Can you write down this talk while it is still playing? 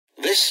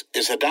This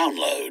is a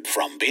download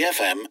from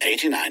BFM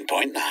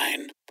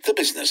 89.9, the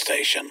business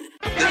station.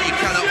 That you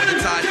cannot win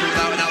a title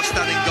without an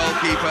outstanding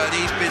goalkeeper, and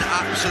he's been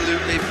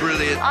absolutely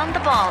brilliant. On the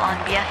ball on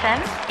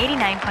BFM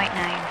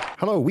 89.9.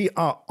 Hello, we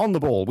are On the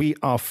Ball. We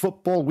are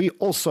football. We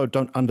also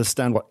don't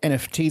understand what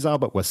NFTs are,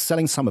 but we're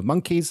selling some of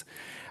monkeys.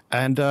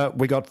 And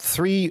we got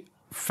three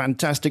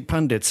fantastic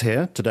pundits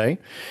here today.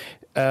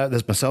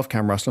 There's myself,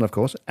 Cam Ruston, of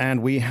course,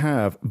 and we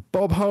have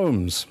Bob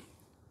Holmes.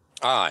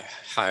 Hi,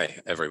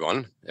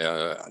 everyone.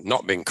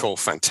 Not been called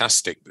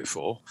fantastic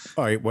before.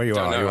 Oh, well, you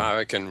are. Don't know how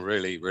I can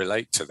really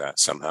relate to that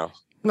somehow.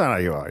 No,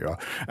 you are.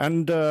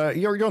 And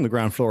you're on the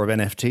ground floor of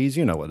NFTs.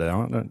 You know what they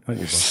are, don't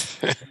you,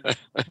 Bob?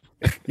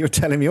 You're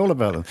telling me all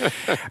about them.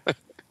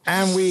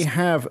 And we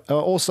have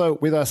also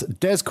with us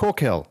Des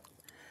Corkill.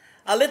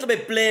 A little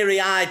bit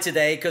bleary-eyed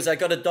today because I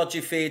got a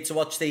dodgy feed to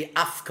watch the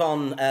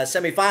AFCON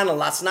semi-final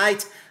last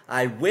night.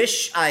 I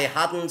wish I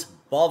hadn't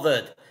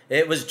bothered.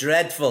 It was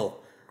dreadful.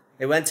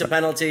 It went to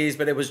penalties,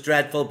 but it was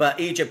dreadful. But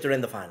Egypt are in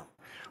the final.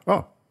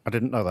 Oh, I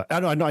didn't know that.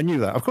 I knew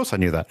that. Of course I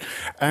knew that.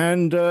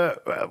 And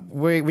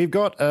we've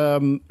got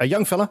a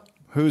young fella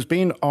who's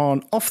been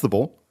on Off the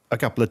Ball a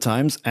couple of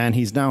times, and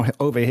he's now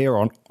over here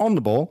on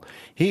the Ball.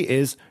 He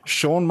is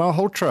Sean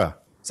Malhotra.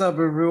 What's up,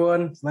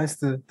 everyone? It's nice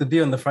to be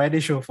on the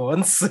Friday show for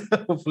once.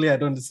 Hopefully I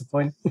don't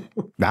disappoint.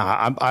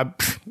 I'm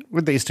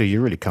with these two,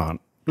 you really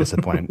can't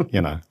disappoint,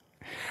 you know.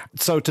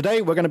 So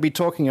today we're going to be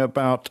talking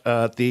about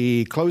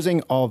the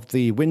closing of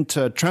the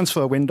winter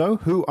transfer window.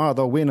 Who are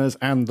the winners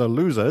and the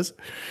losers?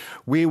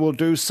 We will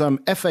do some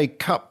FA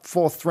Cup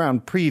fourth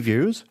round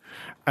previews.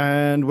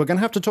 And we're going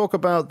to have to talk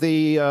about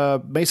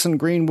the Mason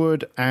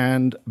Greenwood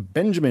and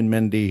Benjamin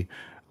Mendy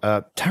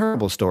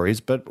terrible stories,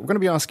 but we're going to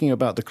be asking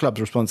about the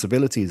club's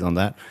responsibilities on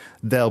that.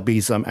 There'll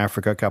be some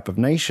Africa Cup of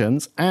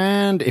Nations,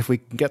 and if we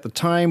can get the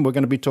time, we're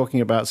going to be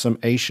talking about some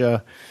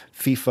Asia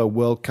FIFA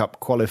World Cup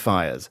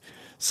qualifiers.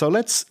 So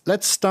let's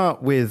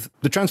start with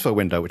the transfer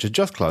window, which has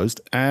just closed,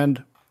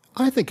 and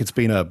I think it's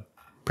been a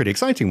pretty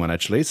exciting one,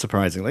 actually,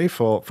 surprisingly,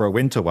 for a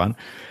winter one.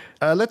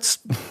 This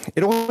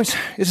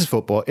is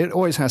football. It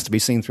always has to be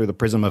seen through the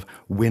prism of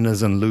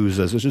winners and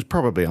losers, which is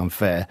probably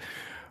unfair,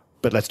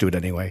 but let's do it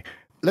anyway.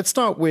 Let's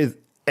start with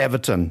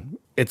Everton.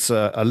 It's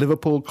a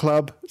Liverpool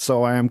club,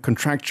 so I am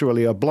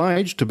contractually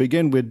obliged to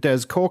begin with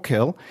Des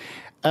Corkill.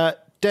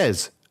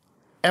 Des,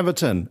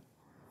 Everton,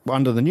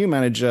 under the new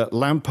manager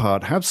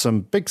Lampard, have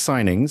some big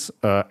signings,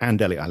 and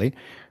Dele Alli.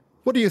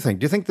 What do you think?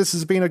 Do you think this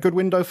has been a good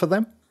window for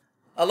them?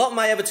 A lot of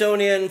my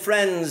Evertonian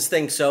friends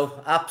think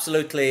so,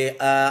 absolutely.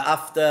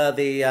 After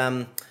the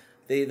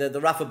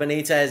Rafa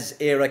Benitez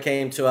era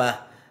came to a,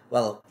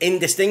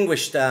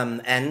 indistinguished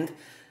end,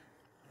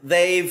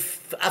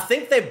 I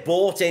think they've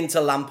bought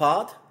into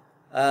Lampard.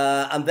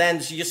 And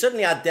then you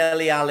certainly had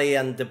Dele Alli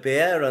and De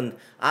Beer and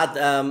add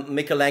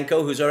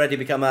Mykolenko, who's already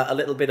become a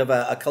little bit of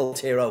a cult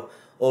hero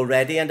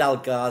already, and Al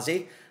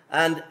Ghazi.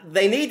 And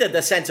they needed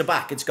a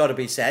centre-back, it's got to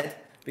be said,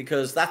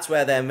 because that's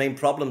where their main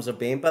problems have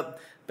been. But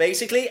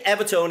basically,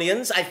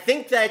 Evertonians, I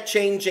think they're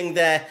changing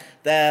their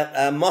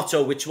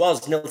motto, which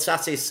was Nil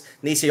Satis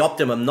Nisi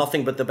Optimum,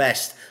 nothing but the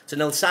best, to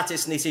Nil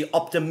Satis Nisi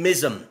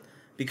Optimism,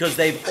 because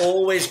they've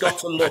always got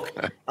to look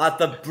at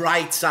the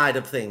bright side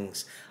of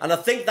things. And I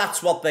think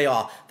that's what they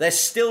are. They're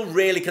still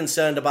really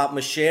concerned about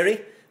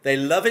Moshiri. They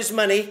love his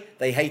money.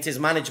 They hate his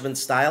management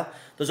style.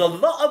 There's a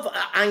lot of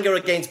anger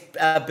against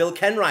Bill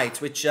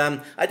Kenwright, which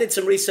I did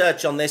some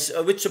research on this,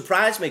 which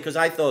surprised me because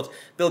I thought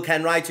Bill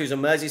Kenwright, who's a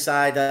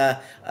Merseyside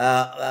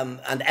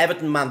and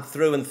Everton man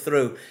through and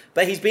through,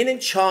 but he's been in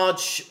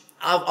charge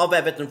of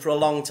Everton for a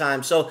long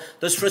time. So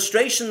there's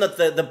frustration that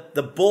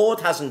the board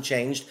hasn't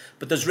changed,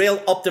 but there's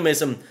real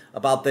optimism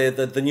about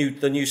the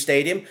new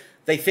stadium.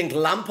 They think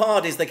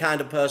Lampard is the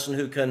kind of person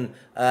who can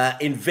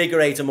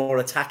invigorate a more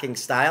attacking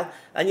style.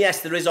 And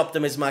yes, there is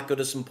optimism at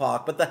Goodison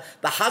Park, but there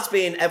has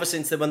been ever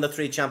since they won the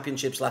 3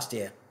 championships last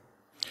year.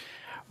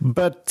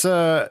 But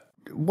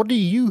what do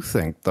you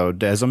think, though,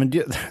 Des? I mean,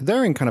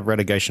 they're in kind of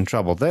relegation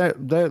trouble.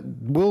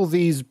 Will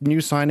these new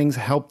signings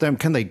help them?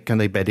 Can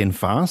they bed in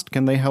fast?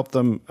 Can they help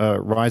them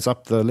rise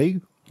up the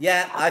league?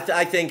 Yeah,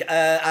 I think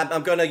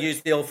I'm going to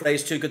use the old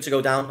phrase, too good to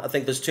go down. I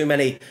think there's too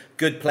many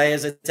good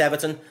players at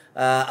Everton.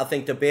 I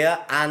think De Beer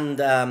and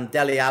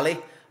Dele Alli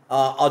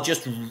are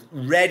just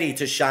ready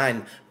to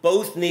shine.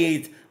 Both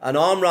need an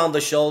arm round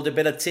the shoulder, a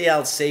bit of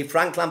TLC.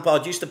 Frank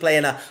Lampard used to play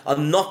in a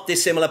not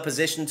dissimilar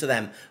position to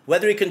them.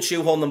 Whether he can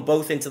shoehorn them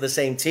both into the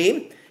same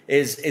team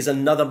is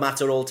another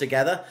matter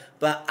altogether.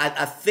 But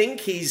I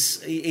think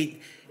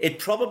it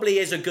probably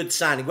is a good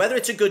signing. Whether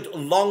it's a good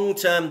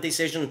long-term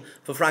decision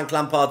for Frank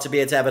Lampard to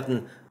be at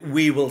Everton,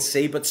 we will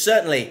see. But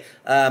certainly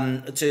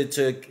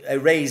to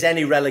erase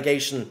any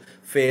relegation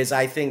fears,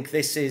 I think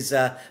this is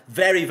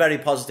very, very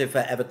positive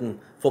for Everton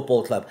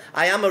Football Club.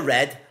 I am a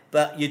Red,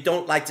 but you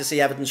don't like to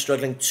see Everton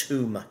struggling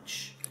too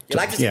much. You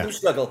like to see them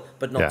struggle,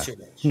 but not too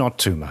much. Not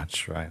too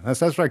much, right. That's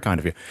very kind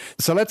of you.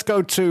 So let's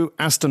go to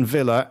Aston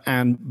Villa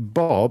and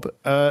Bob.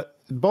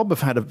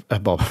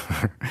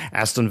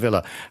 Aston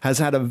Villa has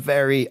had a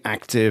very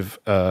active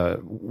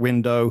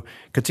window.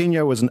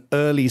 Coutinho was an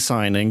early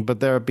signing, but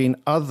there have been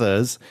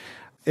others.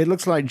 It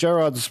looks like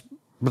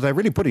they're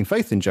really putting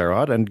faith in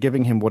Gerrard and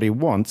giving him what he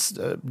wants.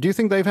 Do you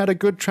think they've had a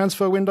good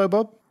transfer window,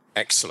 Bob?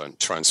 Excellent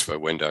transfer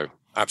window.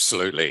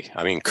 Absolutely.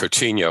 I mean,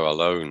 Coutinho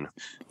alone,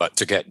 but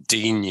to get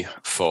Digne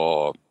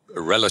for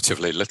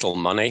relatively little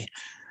money,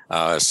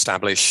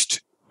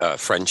 established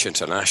French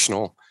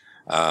international,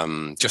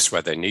 just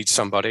where they need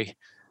somebody,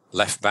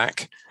 left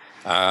back.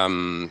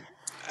 And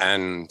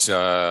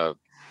the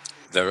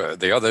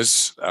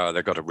others,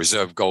 they've got a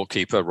reserve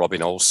goalkeeper,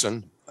 Robin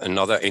Olsen,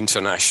 another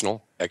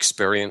international,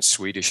 experienced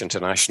Swedish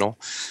international,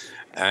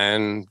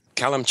 and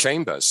Callum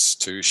Chambers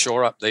to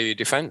shore up the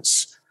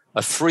defence.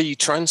 A free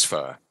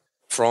transfer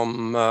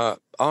from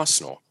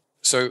Arsenal.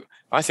 So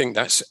I think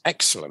that's an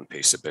excellent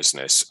piece of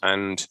business.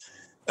 And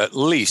at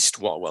least,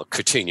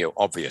 Coutinho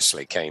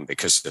obviously came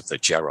because of the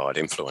Gerrard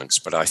influence,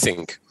 but I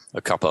think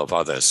a couple of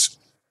others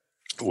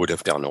would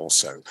have done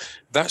also.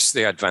 That's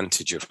the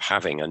advantage of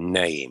having a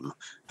name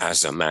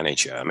as a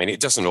manager. I mean, it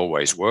doesn't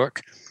always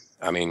work.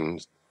 I mean,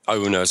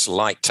 owners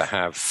like to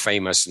have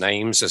famous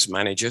names as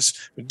managers.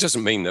 It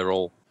doesn't mean they're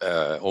all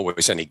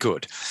always any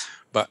good.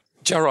 But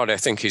Gerrard, I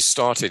think, has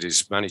started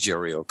his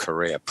managerial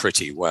career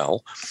pretty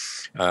well.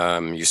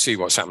 You see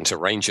what's happened to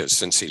Rangers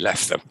since he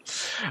left them.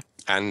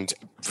 And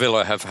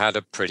Villa have had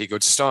a pretty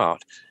good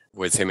start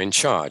with him in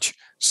charge.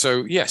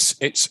 So, yes,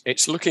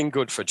 it's looking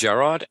good for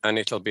Gerrard, and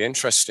it'll be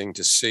interesting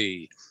to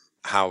see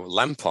how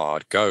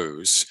Lampard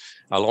goes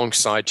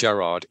alongside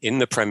Gerrard in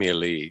the Premier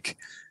League.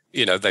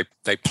 You know, they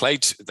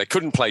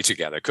couldn't play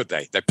together, could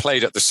they? They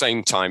played at the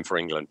same time for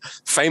England.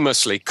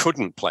 Famously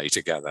couldn't play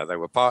together. They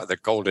were part of the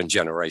golden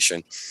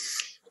generation.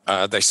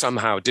 They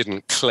somehow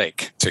didn't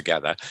click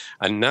together.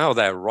 And now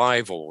they're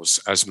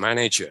rivals as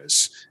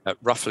managers at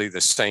roughly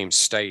the same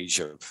stage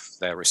of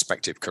their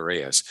respective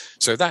careers.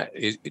 So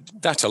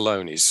that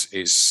alone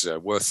is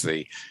worth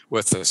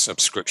the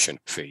subscription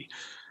fee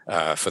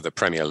for the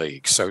Premier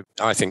League. So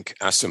I think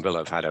Aston Villa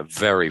have had a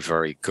very,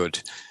 very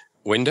good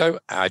window.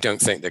 I don't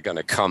think they're going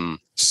to come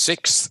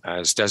 6th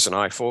as Des and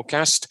I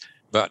forecast,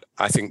 but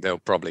I think they'll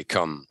probably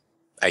come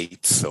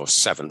 8th or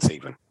 7th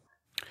even.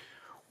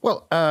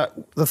 Well,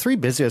 the 3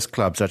 busiest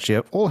clubs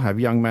actually all have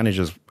young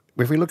managers.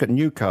 If we look at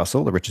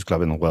Newcastle, the richest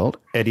club in the world,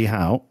 Eddie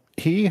Howe,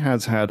 he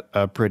has had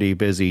a pretty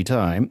busy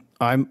time.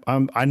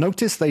 I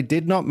noticed they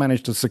did not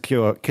manage to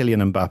secure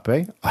Kylian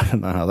Mbappe. I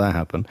don't know how that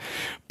happened.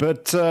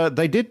 But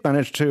they did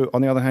manage to,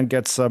 on the other hand,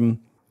 get some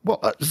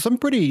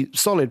pretty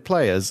solid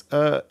players.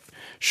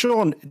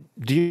 Sean,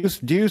 do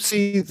you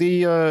see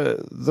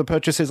the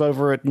purchases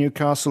over at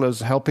Newcastle as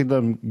helping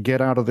them get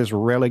out of this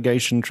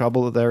relegation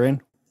trouble that they're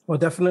in? Well,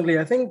 definitely.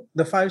 I think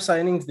the 5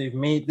 signings they've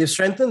made, they've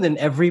strengthened in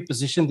every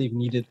position they've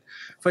needed.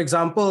 For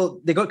example,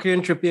 they got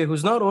Kieran Trippier,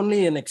 who's not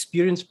only an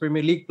experienced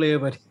Premier League player,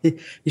 but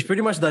he's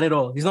pretty much done it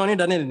all. He's not only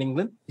done it in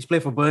England. He's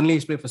played for Burnley,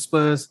 he's played for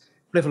Spurs,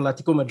 played for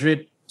Atletico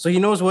Madrid. So he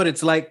knows what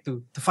it's like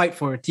to fight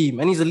for a team.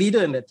 And he's a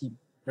leader in that team,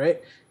 right?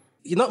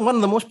 He's not one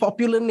of the most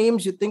popular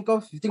names you think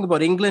of. If you think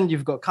about England,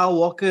 you've got Kyle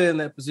Walker in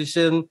that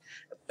position.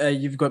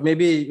 You've got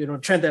maybe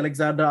Trent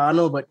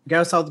Alexander-Arnold, but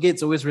Gareth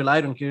Southgate's always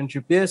relied on Kieran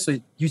Trippier. So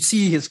you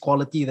see his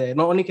quality there.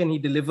 Not only can he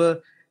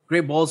deliver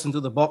great balls into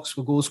the box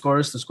for goal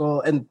scorers to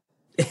score, and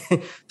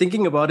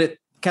thinking about it,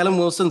 Callum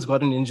Wilson's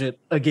gotten injured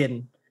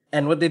again.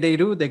 And what did they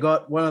do? They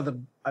got one of the,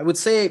 I would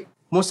say,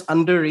 most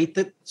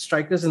underrated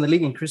strikers in the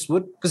league in Chris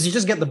Wood, because you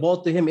just get the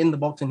ball to him in the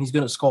box and he's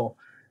going to score,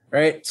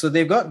 right? So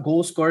they've got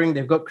goal scoring,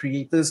 they've got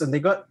creators, and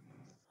they got,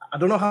 I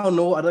don't know how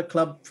no other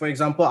club, for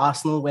example,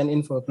 Arsenal went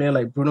in for a player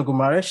like Bruno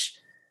Guimaraes,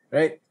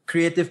 right?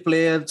 Creative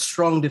player,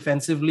 strong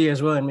defensively as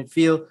well in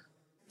midfield.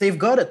 They've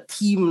got a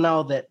team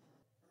now that,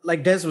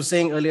 like Des was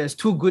saying earlier, is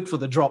too good for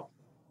the drop,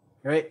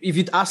 right? If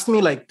you'd asked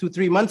me like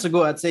 2-3 months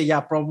ago, I'd say,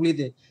 yeah, probably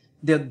they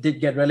did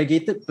get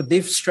relegated, but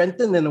they've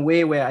strengthened in a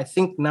way where I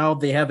think now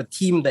they have a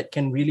team that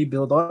can really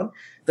build on.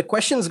 The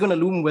question is going to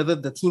loom whether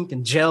the team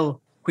can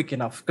gel quick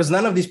enough, because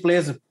none of these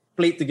players have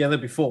played together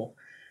before.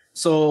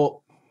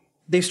 So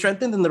they've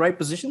strengthened in the right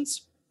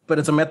positions, but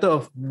it's a matter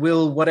of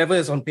will whatever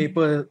is on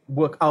paper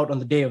work out on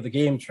the day of the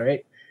games,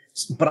 right?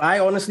 But I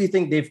honestly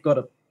think they've got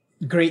a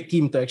great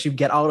team to actually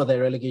get out of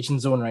their relegation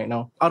zone right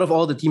now, out of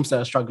all the teams that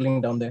are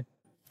struggling down there.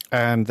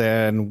 And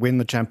then win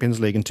the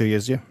Champions League in 2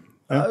 years, yeah?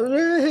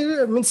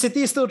 I mean,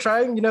 City is still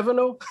trying. You never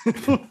know.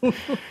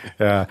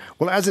 Yeah.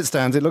 Well, as it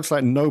stands, it looks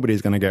like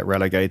nobody's going to get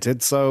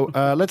relegated. So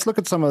let's look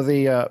at some of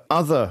the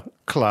other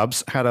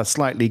clubs had a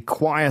slightly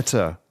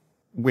quieter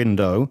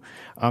window.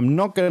 I'm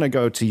not going to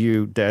go to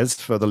you, Des,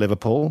 for the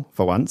Liverpool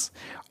for once.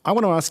 I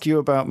want to ask you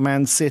about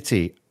Man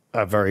City,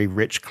 a very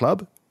rich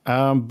club,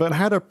 but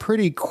had a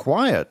pretty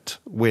quiet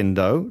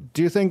window.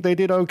 Do you think they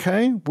did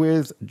okay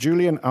with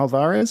Julian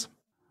Alvarez?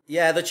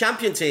 Yeah, the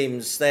champion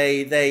teams,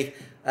 they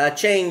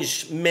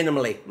change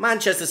minimally.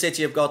 Manchester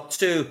City have got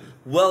 2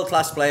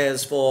 world-class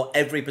players for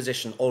every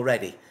position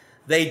already.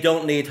 They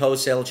don't need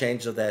wholesale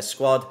changes of their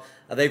squad.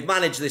 They've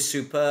managed this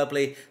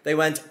superbly. They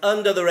went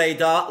under the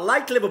radar,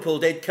 like Liverpool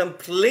did,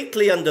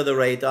 completely under the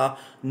radar.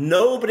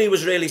 Nobody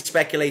was really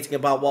speculating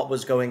about what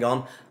was going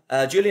on.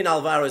 Julian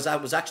Alvarez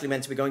was actually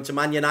meant to be going to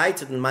Man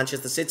United, and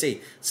Manchester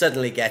City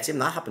suddenly get him.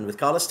 That happened with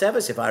Carlos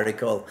Tevez, if I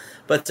recall.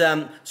 But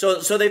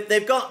so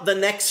they've got the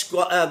next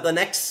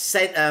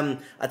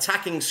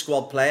attacking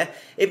squad player.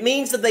 It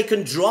means that they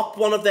can drop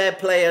one of their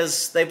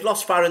players. They've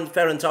lost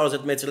Ferran Torres,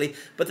 admittedly,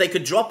 but they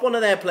could drop one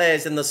of their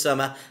players in the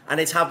summer, and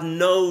it have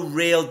no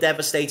real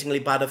devastatingly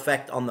bad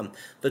effect on them.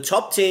 The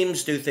top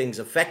teams do things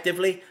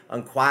effectively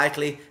and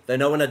quietly. They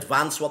know in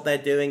advance what they're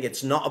doing.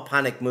 It's not a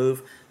panic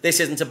move. This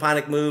isn't a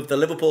panic move. The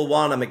Liverpool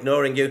one, I'm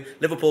ignoring you.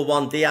 Liverpool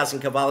one, Diaz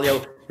and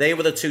Carvalho, they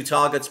were the two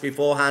targets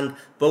beforehand.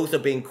 Both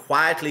have been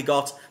quietly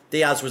got.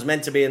 Diaz was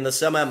meant to be in the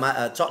summer.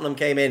 Tottenham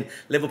came in.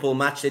 Liverpool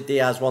matched it.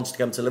 Diaz wants to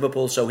come to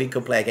Liverpool so he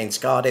could play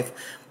against Cardiff.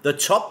 The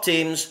top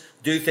teams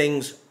do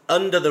things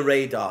under the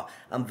radar.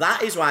 And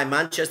that is why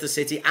Manchester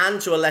City and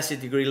to a lesser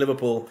degree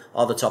Liverpool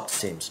are the top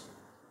teams.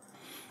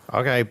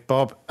 Okay,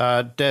 Bob,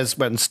 Des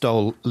went and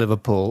stole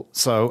Liverpool.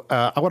 So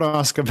I want to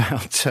ask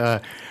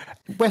about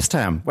West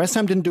Ham. West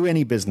Ham didn't do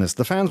any business.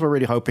 The fans were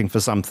really hoping for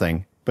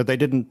something, but they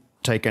didn't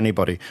take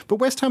anybody. But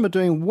West Ham are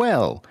doing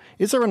well.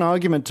 Is there an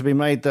argument to be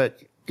made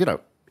that,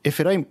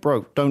 if it ain't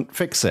broke, don't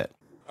fix it?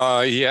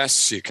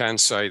 Yes, you can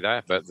say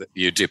that, but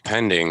you're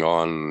depending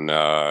on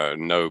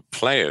no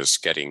players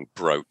getting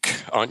broke,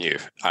 aren't you?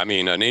 I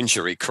mean, an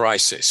injury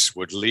crisis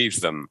would leave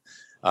them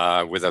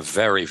with a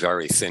very,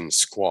 very thin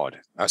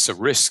squad. That's a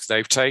risk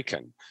they've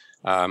taken.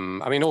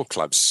 All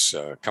clubs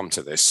come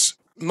to this.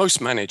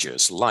 Most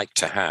managers like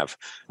to have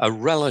a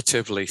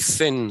relatively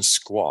thin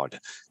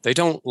squad. They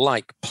don't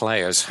like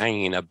players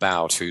hanging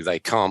about who they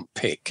can't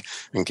pick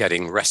and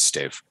getting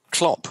restive.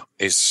 Klopp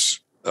is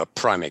a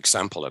prime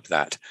example of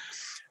that.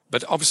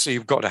 But obviously,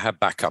 you've got to have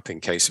backup in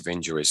case of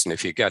injuries. And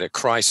if you get a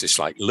crisis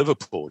like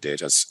Liverpool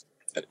did as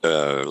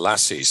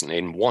last season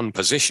in one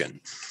position,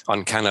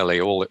 uncannily,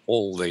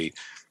 all the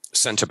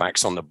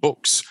centre-backs on the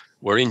books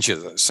were injured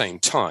at the same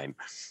time.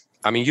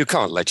 I mean, you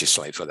can't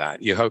legislate for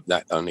that. You hope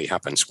that only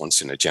happens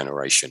once in a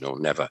generation or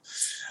never.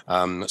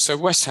 So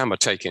West Ham are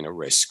taking a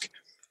risk.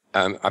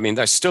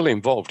 They're still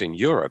involved in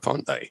Europe,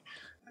 aren't they?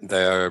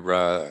 They're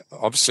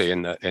obviously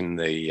in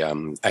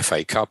the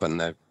FA Cup,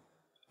 and they're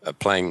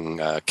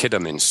playing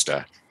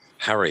Kidderminster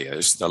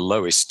Harriers, the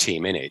lowest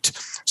team in it.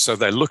 So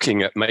they're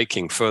looking at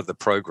making further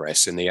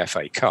progress in the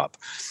FA Cup.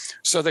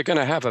 So they're going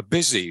to have a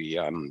busy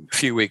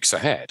few weeks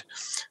ahead.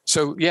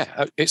 So,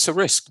 yeah, it's a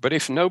risk. But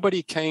if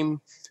nobody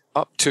came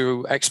up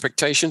to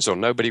expectations or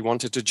nobody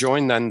wanted to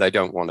join, then they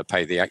don't want to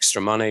pay the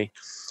extra money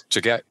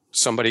to get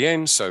somebody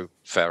in. So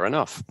fair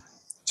enough.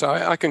 So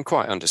I can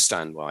quite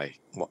understand what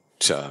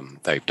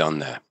they've done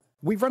there.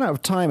 We've run out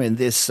of time in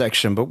this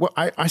section, but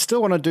I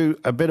still want to do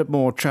a bit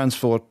more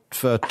transfer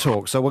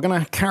talk. So we're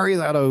going to carry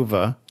that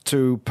over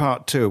to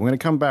part two. We're going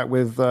to come back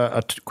with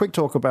a quick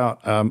talk about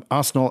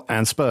Arsenal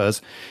and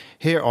Spurs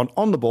here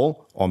on The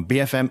Ball on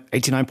BFM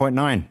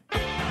 89.9.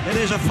 It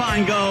is a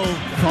fine goal.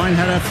 Fine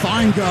header,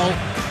 fine goal.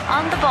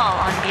 On The Ball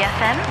on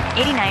BFM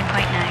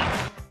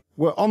 89.9.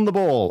 We're on The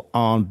Ball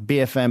on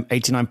BFM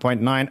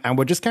 89.9, and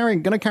we're just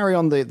going to carry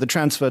on the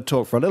transfer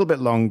talk for a little bit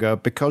longer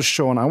because,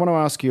 Sean, I want to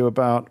ask you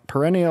about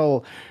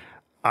perennial,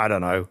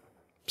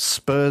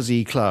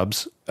 Spursy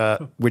clubs,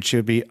 which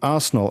would be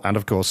Arsenal and,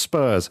 of course,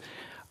 Spurs.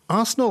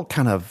 Arsenal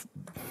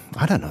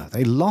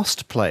they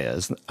lost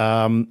players.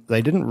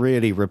 They didn't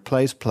really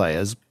replace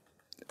players.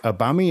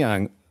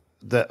 Aubameyang,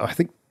 I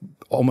think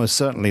almost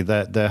certainly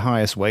their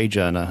highest wage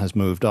earner has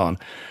moved on.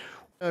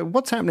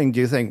 What's happening, do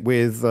you think,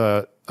 with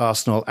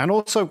Arsenal? And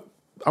also,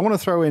 I want to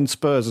throw in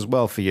Spurs as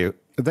well for you.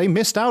 They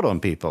missed out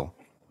on people.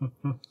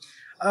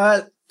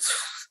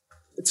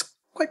 It's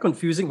quite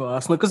confusing for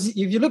Arsenal because if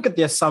you look at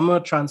their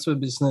summer transfer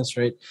business,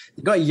 right,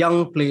 they got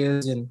young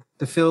players in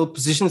to fill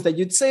positions that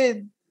you'd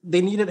say they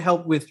needed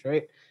help with,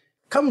 right?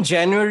 Come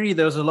January,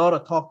 there was a lot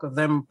of talk of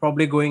them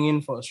probably going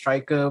in for a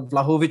striker.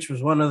 Vlahovic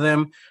was one of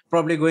them.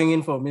 Probably going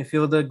in for a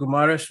midfielder.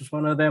 Gumares was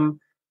one of them.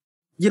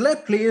 You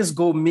let players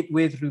go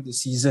midway through the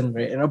season,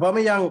 right? And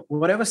Aubameyang,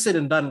 whatever said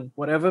and done,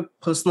 whatever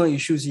personal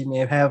issues he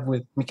may have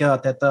with Mikel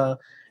Arteta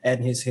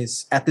and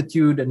his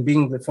attitude and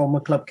being the former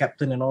club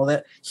captain and all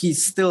that,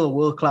 he's still a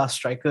world-class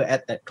striker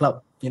at that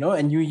club,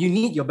 and you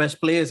need your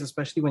best players,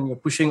 especially when you're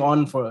pushing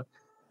on for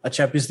a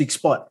Champions League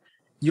spot.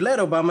 You let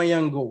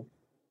Aubameyang go.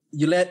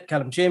 You let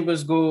Callum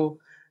Chambers go.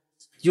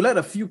 You let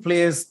a few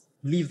players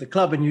leave the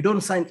club and you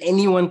don't sign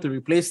anyone to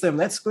replace them.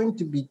 That's going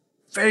to be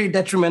very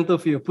detrimental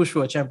for your push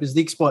for a Champions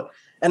League spot.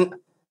 And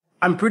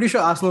I'm pretty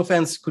sure Arsenal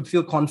fans could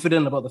feel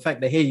confident about the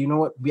fact that, hey, you know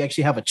what? We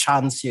actually have a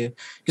chance here.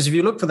 Because if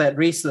you look for that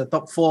race to the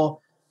top four,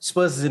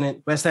 Spurs is in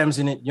it, West Ham's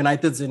in it,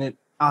 United's in it,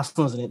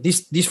 Arsenal's in it.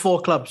 These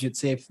four clubs, you'd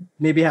say,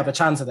 maybe have a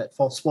chance at that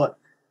fourth spot.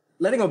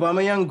 Letting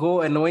Aubameyang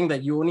go and knowing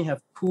that you only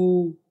have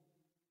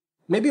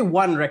maybe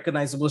one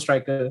recognizable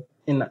striker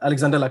in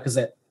Alexander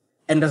Lacazette,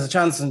 and there's a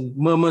chance and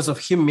murmurs of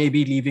him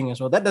maybe leaving as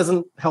well. That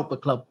doesn't help the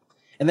club.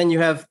 And then you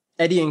have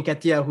Eddie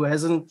Nketiah, who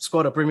hasn't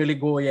scored a Premier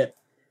League goal yet.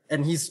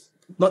 and he's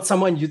not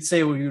someone you'd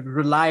say or you'd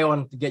rely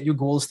on to get you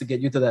goals, to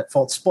get you to that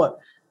fourth spot.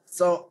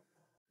 So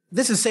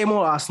this is same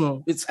old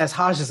Arsenal. It's as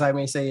harsh as I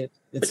may say it.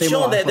 It's but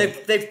Sean,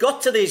 they've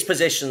got to these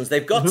positions.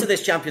 They've got to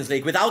this Champions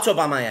League without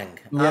Aubameyang,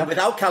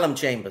 without Callum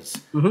Chambers.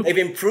 They've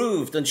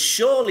improved, and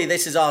surely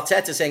this is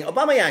Arteta saying,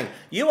 Aubameyang,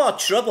 you are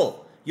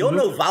trouble. You're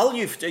no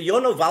value.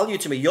 You're no value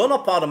to me. You're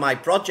not part of my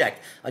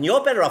project, and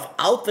you're better off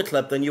out the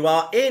club than you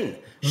are in.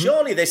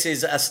 Surely this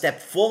is a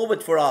step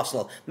forward for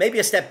Arsenal. Maybe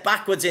a step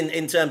backwards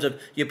in terms of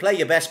you play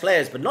your best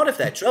players, but not if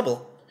they're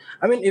trouble.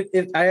 I mean,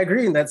 if I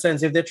agree in that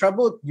sense. If they're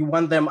troubled, you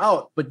want them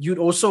out, but you'd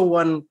also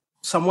want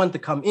someone to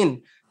come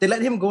in. They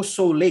let him go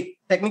so late.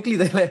 Technically,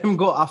 they let him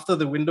go after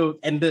the window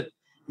ended,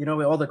 with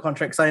all the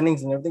contract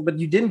signings and everything, but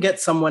you didn't get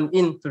someone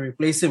in to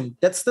replace him.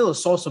 That's still a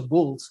source of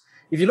goals.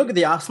 If you look at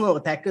the Arsenal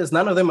attackers,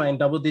 none of them are in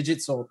double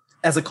digits, or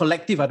as a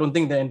collective, I don't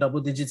think they're in double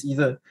digits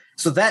either.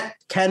 So that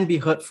can be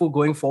hurtful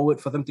going forward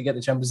for them to get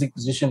the Champions League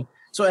position.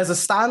 So as a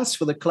stance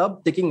for the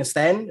club, taking a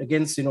stand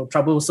against,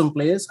 troublesome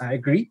players, I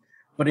agree.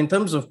 But in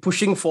terms of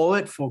pushing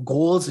forward for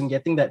goals and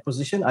getting that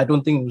position, I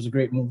don't think it was a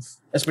great move,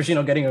 especially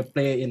not getting a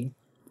player in.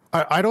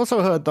 I'd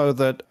also heard, though,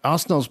 that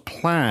Arsenal's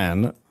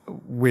plan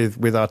with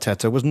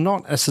Arteta was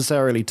not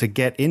necessarily to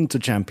get into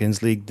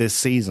Champions League this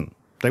season.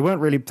 They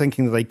weren't really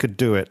thinking that they could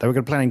do it. They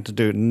were planning to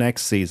do it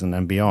next season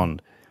and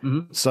beyond.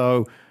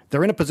 So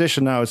they're in a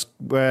position now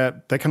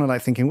where they're kind of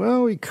like thinking,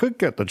 well, we could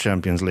get the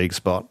Champions League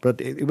spot,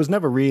 but it was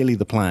never really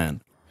the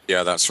plan.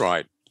 Yeah, that's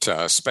right.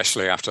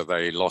 Especially after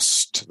they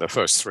lost the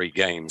first 3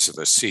 games of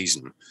the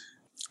season.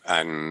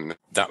 And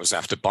that was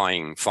after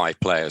buying 5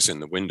 players in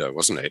the window,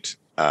 wasn't it?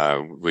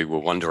 We were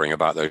wondering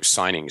about those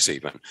signings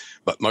even,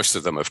 but most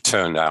of them have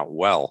turned out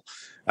well.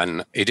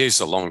 And it is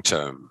a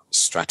long-term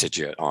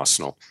strategy at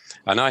Arsenal.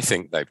 And I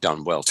think they've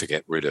done well to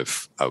get rid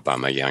of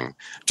Aubameyang,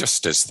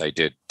 just as they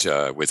did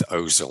with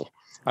Ozil.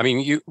 I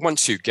mean,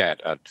 once you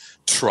get a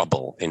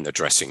trouble in the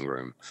dressing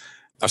room,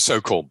 a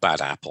so-called bad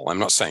apple, I'm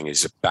not saying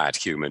he's a bad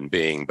human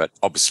being, but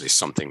obviously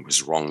something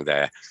was wrong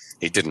there.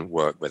 He didn't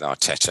work with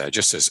Arteta,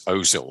 just as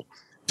Ozil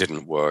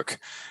didn't work.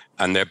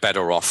 And they're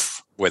better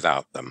off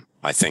without them,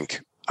 I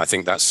think. I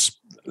think that's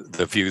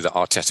the view that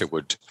Arteta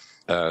would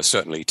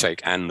certainly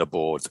take, and the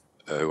board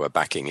who are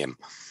backing him.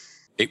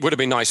 It would have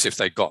been nice if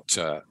they got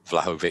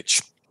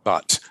Vlahovic,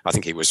 but I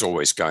think he was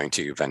always going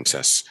to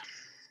Juventus.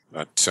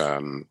 But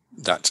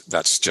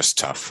that's just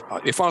tough.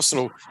 If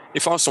Arsenal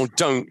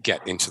don't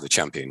get into the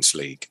Champions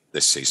League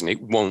this season,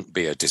 it won't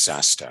be a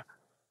disaster.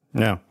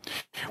 Yeah.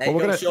 There you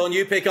go, Sean.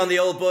 You pick on the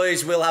old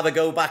boys. We'll have a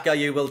go back on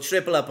you. We'll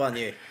triple up on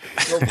you.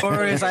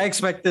 Boris, I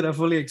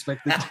fully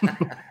expected.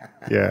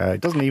 Yeah,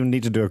 it doesn't even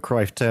need to do a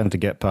Cruyff turn to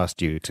get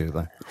past you two,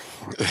 though.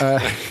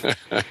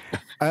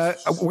 We're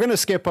going to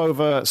skip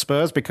over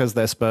Spurs because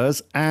they're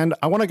Spurs, and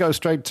I want to go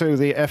straight to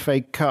the FA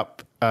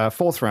Cup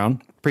 4th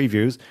round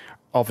previews.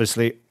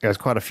 Obviously, there's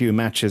quite a few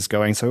matches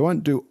going, so we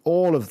won't do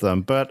all of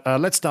them. But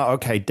let's start.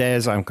 Okay,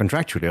 Des, I'm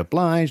contractually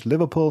obliged.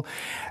 Liverpool.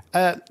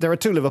 There are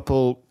 2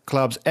 Liverpool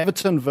clubs,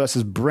 Everton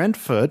versus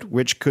Brentford,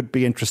 which could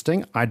be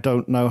interesting. I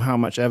don't know how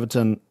much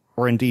Everton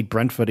or indeed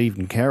Brentford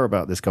even care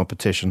about this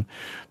competition.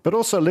 But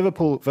also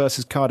Liverpool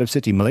versus Cardiff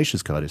City,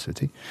 Malaysia's Cardiff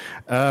City.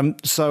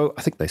 So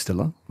I think they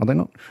still are they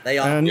not? They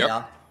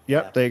are.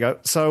 Yep, there you go.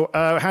 So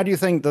how do you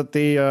think that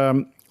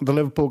the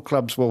Liverpool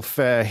clubs will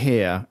fare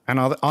here? And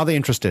are they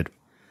interested?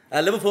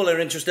 Liverpool are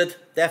interested,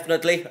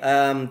 definitely.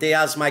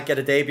 Diaz might get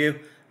a debut.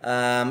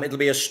 It'll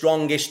be a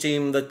strongish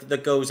team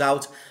that goes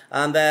out.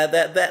 And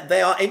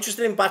they are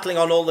interested in battling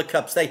on all the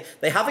cups. They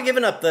haven't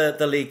given up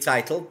the league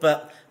title,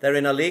 but they're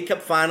in a League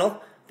Cup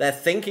final. They're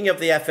thinking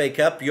of the FA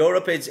Cup.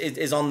 Europe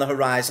is on the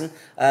horizon.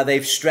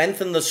 They've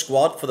strengthened the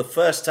squad for the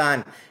first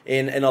time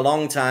in a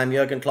long time.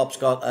 Jurgen Klopp's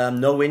got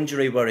no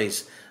injury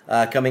worries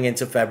coming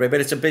into February,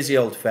 but it's a busy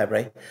old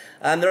February.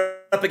 And they're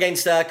up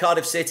against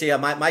Cardiff City,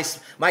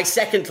 my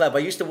second club. I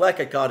used to work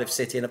at Cardiff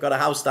City, and I've got a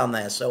house down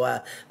there, so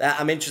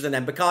I'm interested in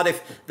them. But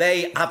Cardiff,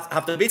 they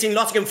after beating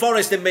Nottingham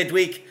Forest in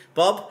midweek,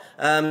 Bob,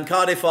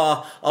 Cardiff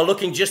are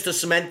looking just to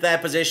cement their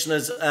position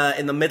as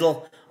in the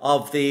middle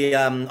of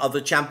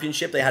the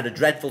Championship. They had a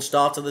dreadful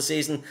start to the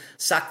season,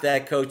 sacked their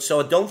coach.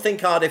 So I don't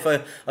think Cardiff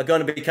are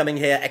going to be coming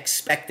here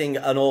expecting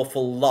an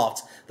awful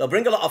lot. They'll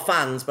bring a lot of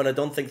fans, but I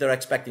don't think they're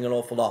expecting an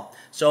awful lot.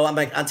 So I'm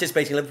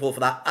anticipating Liverpool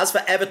for that. As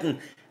for Everton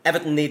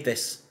need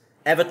this.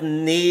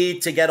 Everton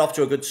need to get off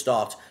to a good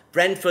start.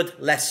 Brentford,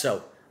 less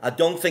so. I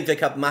don't think the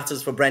cup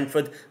matters for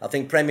Brentford. I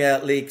think Premier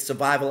League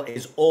survival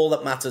is all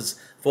that matters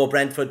for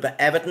Brentford. But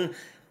Everton,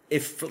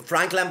 if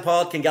Frank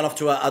Lampard can get off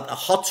to a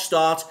hot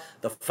start,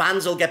 the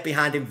fans will get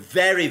behind him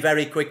very,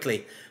 very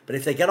quickly. But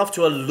if they get off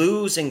to a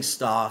losing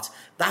start,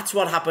 that's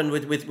what happened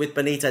with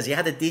Benitez. He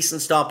had a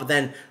decent start, but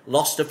then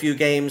lost a few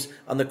games,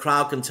 and the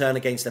crowd can turn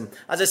against him.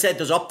 As I said,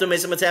 there's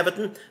optimism at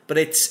Everton, but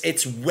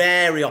it's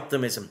wary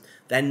optimism.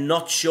 They're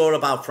not sure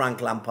about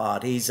Frank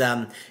Lampard. He's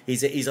a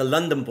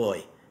London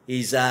boy.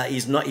 He's not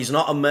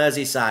a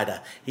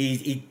Merseysider.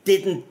 He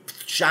didn't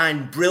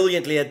shine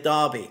brilliantly at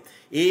Derby.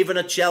 Even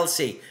at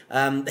Chelsea,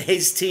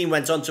 his team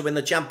went on to win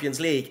the Champions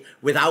League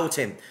without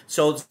him.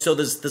 So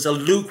there's a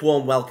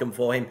lukewarm welcome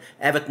for him.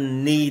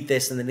 Everton need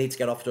this, and they need to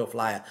get off to a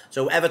flyer.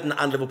 So Everton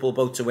and Liverpool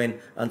both to win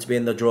and to be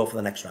in the draw for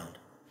the next round.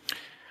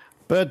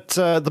 But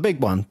the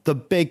big one, the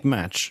big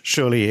match,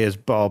 surely is,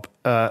 Bob,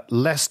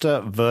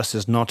 Leicester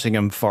versus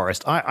Nottingham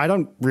Forest. I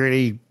don't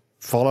really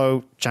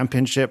follow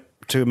Championship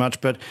too much,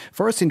 but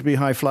Forest seem to be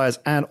high flyers,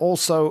 and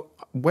also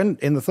when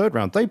in the third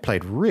round they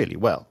played really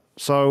well.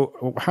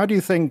 So how do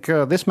you think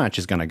this match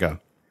is going to go?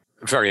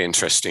 Very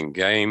interesting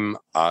game.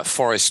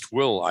 Forest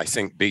will, I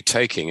think, be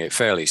taking it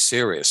fairly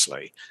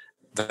seriously.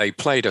 They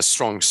played a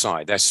strong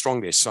side, their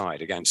strongest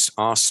side, against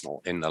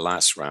Arsenal in the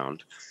last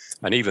round.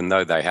 And even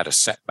though they had a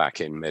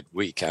setback in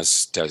midweek,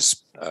 as Des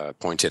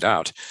pointed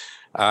out,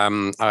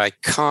 I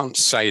can't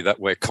say that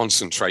we're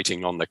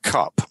concentrating on the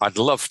cup. I'd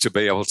love to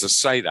be able to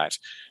say that,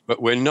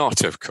 but we're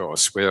not, of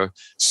course. We're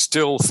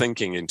still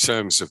thinking in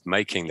terms of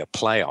making the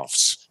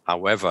playoffs,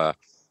 however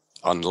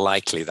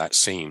unlikely that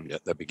seemed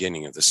at the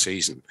beginning of the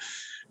season,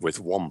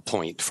 with 1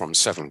 point from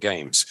 7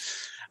 games.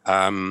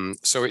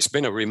 So it's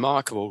been a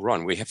remarkable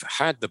run. We have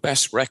had the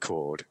best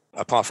record,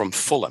 apart from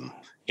Fulham,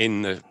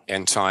 in the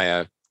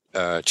entire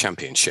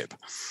Championship.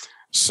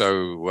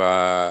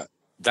 So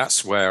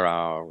that's where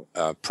our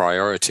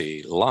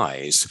priority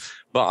lies.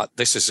 But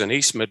this is an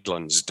East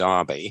Midlands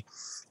derby,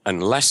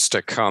 and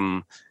Leicester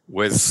come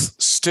with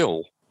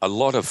still a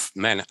lot of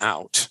men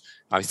out.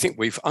 I think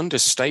we've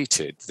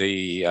understated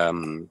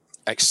the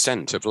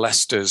extent of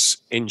Leicester's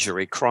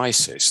injury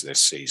crisis this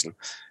season.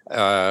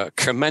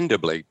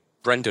 Commendably,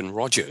 Brendan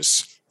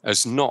Rodgers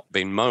has not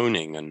been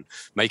moaning and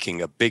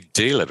making a big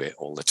deal of it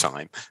all the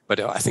time. But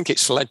I think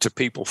it's led to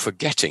people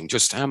forgetting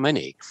just how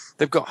many.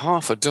 They've got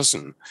half a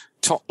dozen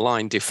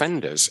top-line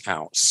defenders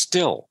out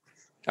still.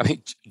 I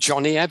mean,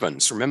 Johnny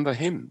Evans, remember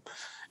him?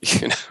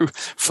 You know,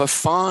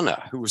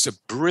 Fofana, who was a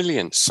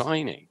brilliant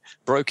signing,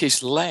 broke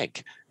his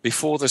leg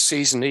before the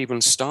season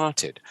even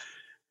started.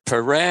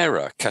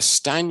 Pereira,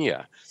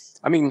 Castagna.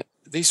 I mean,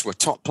 these were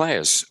top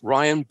players.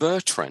 Ryan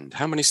Bertrand,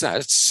 how many is that?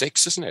 It's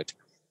 6, isn't it?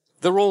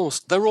 They're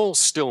all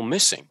still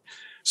missing.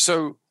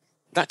 So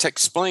that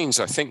explains,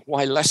 I think,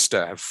 why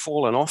Leicester have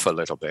fallen off a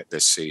little bit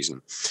this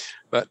season.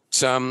 But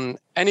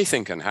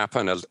anything can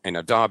happen in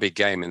a derby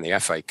game in the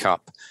FA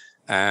Cup.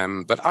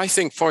 But I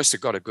think Forest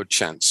have got a good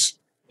chance.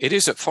 It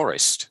is at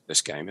Forest,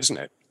 this game, isn't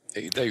it?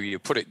 You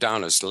put it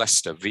down as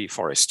Leicester v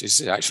Forest.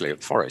 Is it actually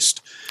at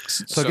Forest?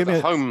 So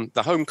the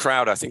home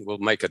crowd, I think, will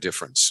make a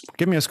difference.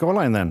 Give me a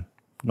scoreline then,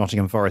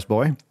 Nottingham Forest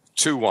boy.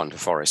 2-1 to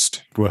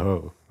Forest.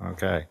 Whoa,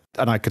 okay.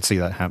 And I could see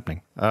that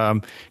happening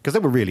because they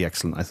were really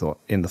excellent, I thought,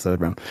 in the third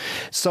round.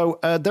 So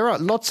there are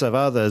lots of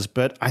others,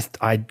 but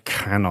I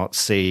cannot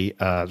see,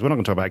 we're not going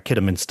to talk about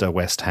Kidderminster,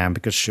 West Ham,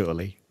 because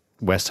surely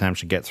West Ham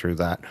should get through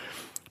that.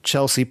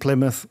 Chelsea,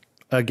 Plymouth,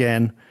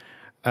 again.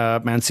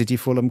 Man City,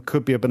 Fulham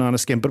could be a banana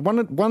skin. But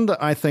one that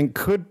I think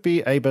could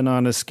be a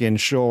banana skin,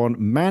 Sean,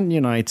 Man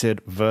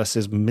United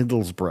versus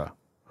Middlesbrough.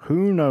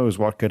 Who knows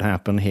what could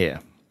happen here?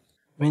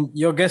 I mean,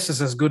 your guess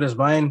is as good as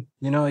mine.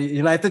 You know,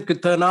 United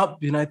could turn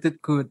up.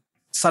 United could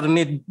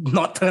suddenly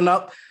not turn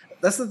up.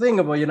 That's the thing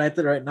about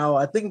United right now.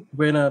 I think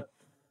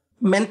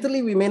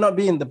mentally, we may not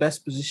be in the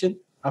best position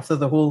after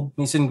the whole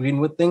Mason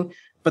Greenwood thing,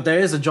 but there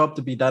is a job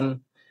to be done.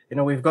 You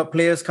know, we've got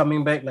players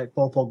coming back like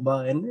Paul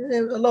Pogba,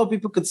 and a lot of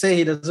people could say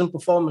he doesn't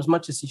perform as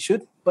much as he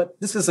should, but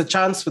this is a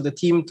chance for the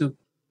team to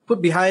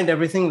put behind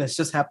everything that's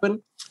just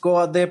happened, go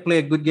out there, play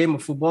a good game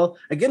of football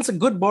against a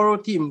good Borough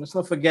team. Let's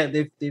not forget,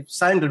 they've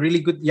signed a really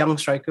good young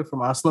striker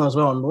from Arsenal as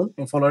well on loan,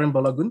 in Folarin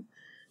Balogun.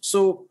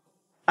 So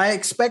I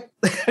expect,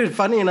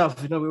 funny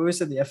enough, you know, we always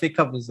said the FA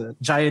Cup is a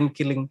giant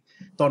killing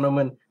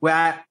tournament, where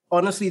I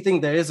honestly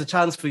think there is a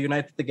chance for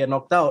United to get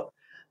knocked out,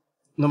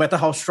 no matter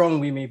how strong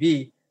we may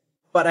be.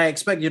 But I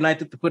expect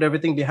United to put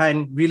everything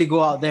behind, really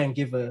go out there and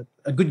give a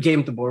good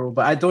game to Borough.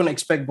 But I don't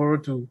expect Borough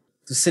to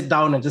sit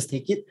down and just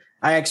take it.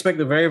 I expect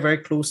a very, very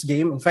close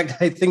game. In fact,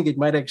 I think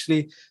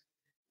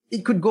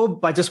it could go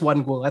by just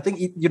one goal. I think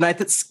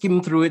United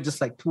skim through it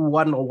just like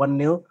 2-1 or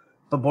 1-0.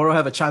 But Borough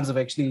have a chance of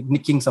actually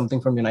nicking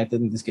something from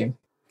United in this game.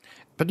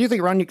 But do you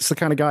think Rangnick's the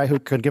kind of guy who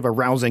could give a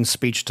rousing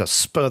speech to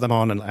spur them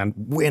on and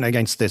win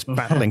against this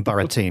battling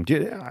Borough team?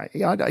 He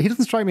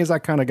doesn't strike me as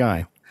that kind of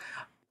guy.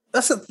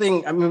 That's the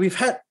thing. I mean, we've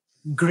had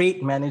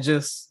great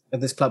managers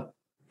at this club,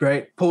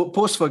 right?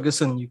 Post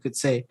Ferguson, you could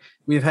say.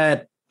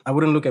 I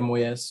wouldn't look at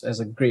Moyes as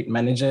a great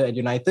manager at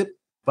United,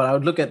 but I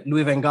would look at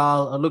Louis van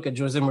Gaal, I'd look at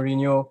Jose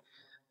Mourinho.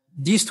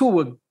 These two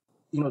were,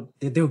 you know,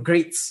 they were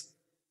greats.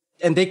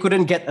 And they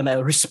couldn't get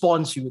a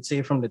response, you would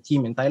say, from the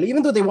team entirely.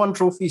 Even though they won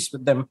trophies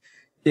with them,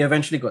 they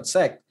eventually got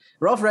sacked.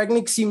 Ralph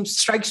Rangnick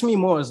strikes me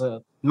more as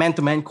a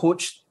man-to-man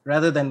coach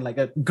rather than like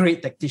a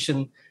great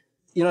tactician.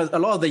 You know, a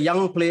lot of the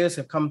young players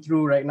have come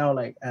through right now,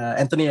 like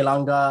Anthony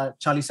Elanga,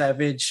 Charlie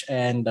Savage,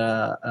 and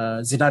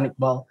Zidane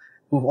Iqbal,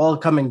 who've all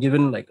come and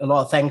given like a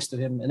lot of thanks to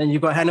him. And then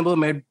you've got Hannibal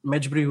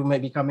Mejbri, who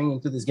might be coming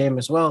into this game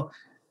as well.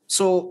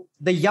 So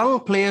the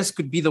young players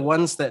could be the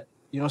ones that,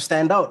 you know,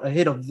 stand out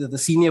ahead of the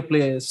senior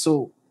players.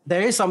 So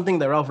there is something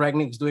that Ralph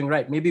Rangnick's doing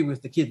right, maybe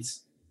with the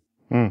kids.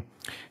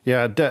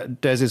 Yeah,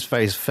 Dez's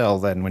face fell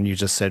then when you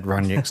just said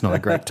Rangnick's not a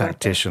great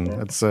tactician.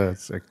 It's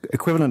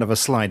equivalent of a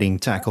sliding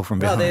tackle from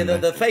behind. Well,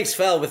 the face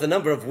fell with the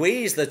number of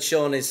we's that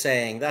Sean is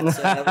saying. That's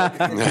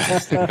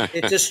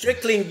it's a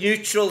strictly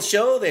neutral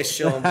show, this,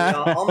 Sean. We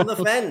are on the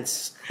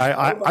fence.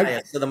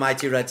 To the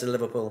mighty Reds of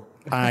Liverpool.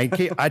 I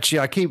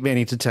keep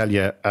meaning to tell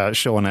you,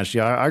 Sean,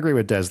 actually, I agree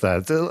with Des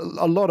there. There's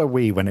a lot of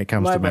we when it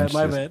comes to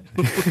Manchester.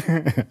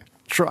 My bad.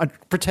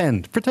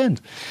 Pretend.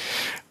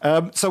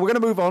 So we're going to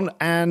move on,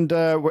 and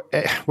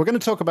we're going to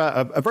talk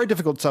about a very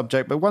difficult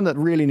subject, but one that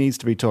really needs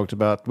to be talked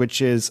about,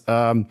 which is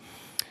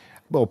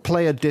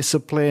player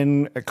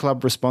discipline,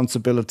 club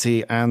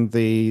responsibility, and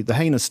the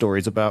heinous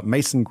stories about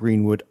Mason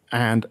Greenwood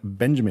and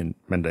Benjamin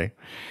Mendy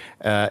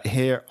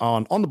here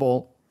on The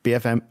Ball,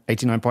 BFM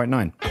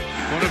 89.9.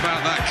 What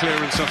about that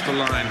clearance off the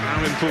line?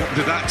 How important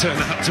did that turn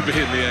out to be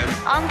in the end?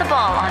 On The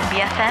Ball on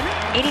BFM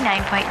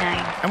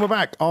 89.9. And we're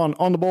back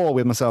on The Ball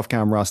with myself,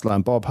 Cam Russell,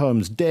 Bob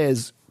Holmes,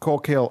 Des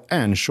Corkill,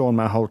 and Sean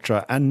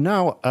Malhotra. And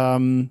now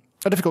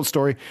a difficult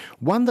story,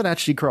 one that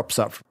actually crops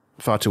up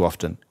far too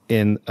often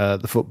in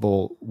the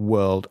football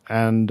world.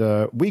 And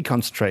we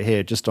concentrate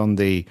here just on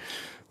the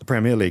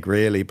Premier League,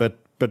 really. But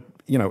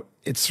you know,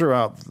 it's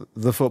throughout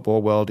the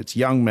football world. It's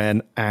young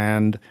men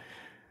and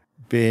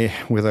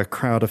with a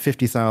crowd of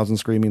 50,000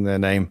 screaming their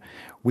name.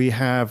 We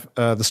have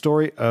the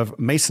story of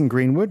Mason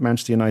Greenwood,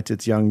 Manchester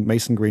United's young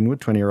Mason Greenwood,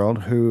 20-year-old,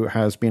 who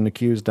has been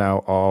accused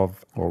now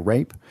of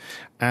rape,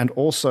 and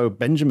also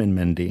Benjamin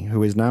Mendy,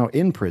 who is now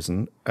in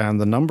prison,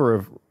 and the number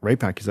of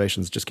rape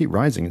accusations just keep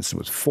rising. It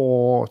was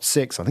 4,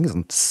 6, I think it's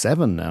on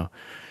 7 now.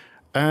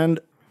 And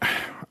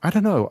I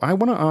don't know, I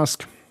want to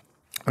ask,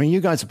 I mean, you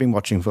guys have been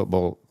watching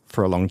football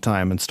for a long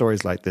time, and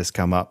stories like this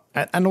come up,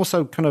 and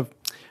also kind of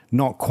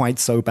not quite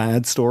so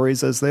bad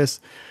stories as this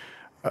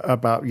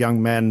about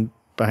young men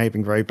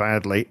behaving very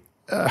badly.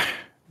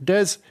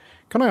 Des,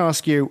 can I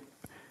ask you,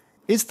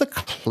 is the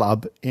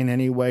club in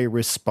any way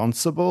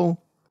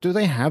responsible? Do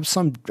they have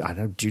some,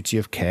 duty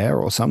of care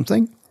or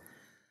something?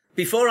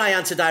 Before I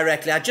answer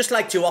directly, I'd just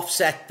like to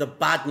offset the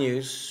bad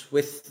news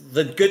with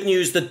the good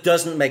news that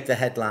doesn't make the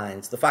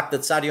headlines. The fact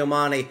that Sadio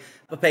Mane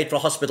paid for a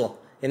hospital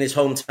in his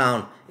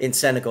hometown in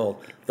Senegal.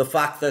 The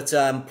fact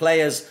that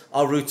players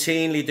are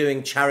routinely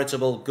doing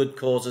charitable good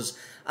causes,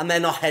 and they're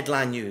not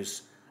headline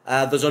news.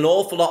 There's an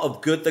awful lot of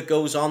good that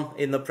goes on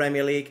in the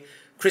Premier League.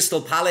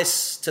 Crystal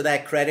Palace, to their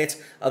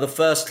credit, are the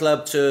first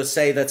club to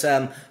say that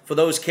for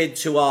those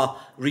kids who are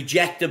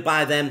rejected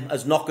by them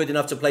as not good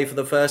enough to play for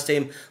the first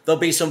team,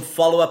 there'll be some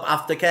follow-up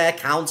aftercare,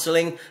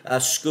 counselling,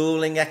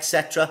 schooling,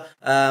 etc.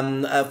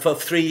 For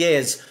 3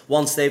 years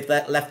once they've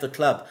left the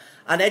club.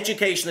 And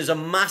education is a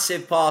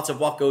massive part of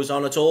what goes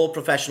on at all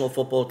professional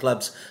football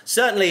clubs,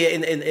 certainly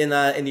in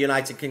the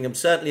United Kingdom,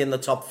 certainly in the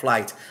top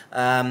flight.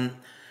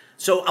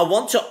 So I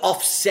want to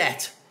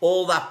offset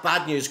all that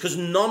bad news because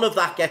none of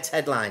that gets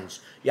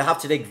headlines. You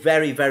have to dig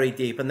very, very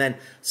deep. And then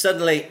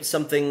suddenly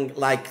something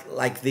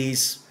like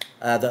these,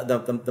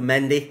 the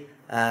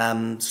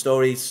Mendy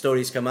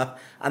stories come up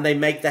and they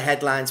make the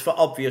headlines for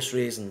obvious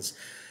reasons.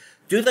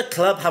 Do the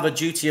club have a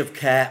duty of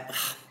care?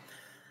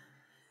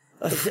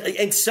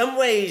 In some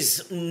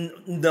ways,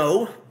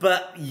 no,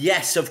 but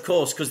yes, of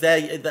course, because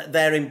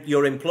they're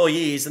your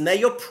employees and they're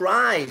your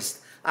prized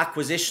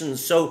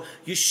acquisitions. So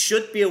you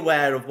should be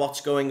aware of what's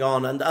going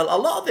on. And a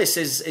lot of this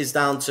is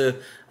down to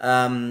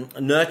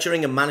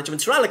nurturing and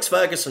management. Sir Alex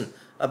Ferguson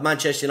of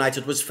Manchester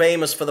United was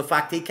famous for the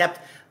fact he kept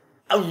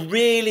a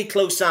really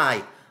close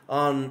eye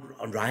on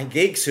Ryan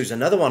Giggs, who's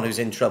another one who's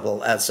in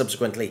trouble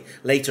subsequently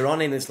later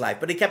on in his life.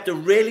 But he kept a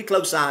really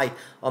close eye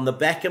on the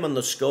Beckham and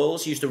the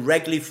Scholes. He used to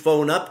regularly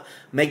phone up,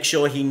 make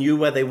sure he knew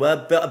where they were.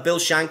 Bill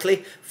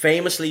Shankly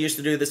famously used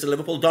to do this at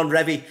Liverpool. Don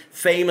Revie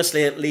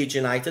famously at Leeds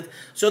United.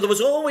 So there was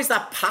always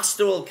that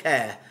pastoral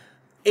care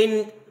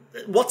in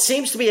what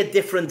seems to be a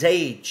different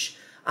age.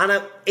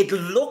 And it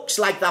looks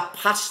like that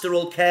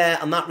pastoral care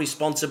and that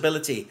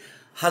responsibility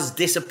has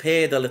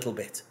disappeared a little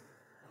bit.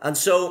 And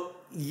so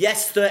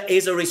yes, there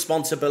is a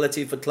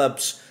responsibility for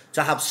clubs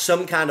to have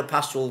some kind of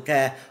pastoral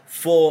care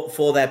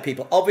for their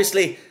people.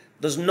 Obviously,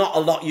 there's not a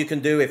lot you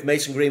can do if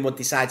Mason Greenwood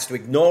decides to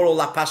ignore all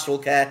that pastoral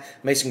care.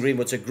 Mason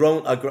Greenwood's a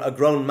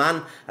grown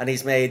man, and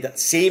he's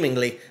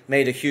seemingly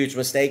made a huge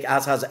mistake,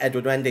 as has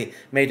Edward Mendy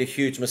made a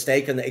huge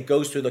mistake, and it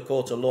goes through the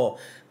court of law.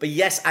 But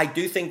yes, I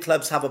do think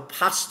clubs have a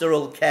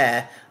pastoral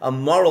care, a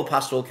moral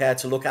pastoral care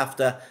to look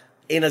after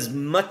in as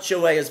much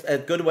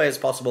a good way as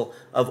possible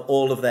of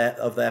all of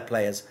their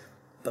players.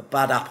 But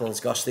bad apples,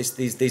 gosh,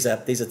 these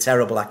are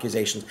terrible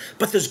accusations.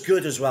 But there's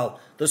good as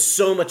well. There's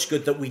so much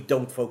good that we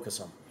don't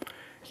focus on.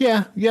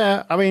 Yeah.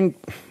 I mean,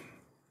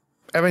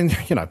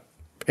 you know,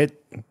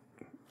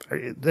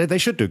 they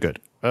should do good.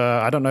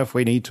 I don't know if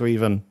we need to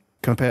even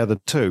compare the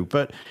two.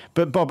 But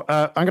Bob,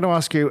 I'm going to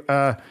ask you,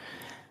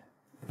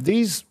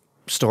 these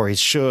stories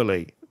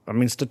surely, I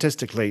mean,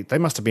 statistically, they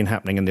must have been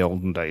happening in the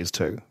olden days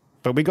too.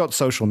 But we got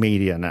social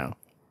media now,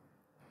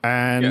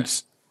 and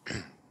yes.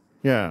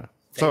 Yeah.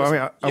 So, I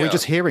mean, are we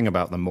just hearing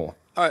about them more?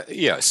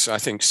 Yes, I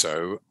think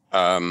so.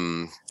 I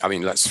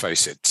mean, let's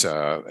face it,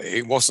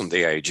 it wasn't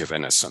the age of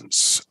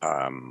innocence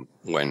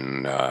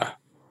when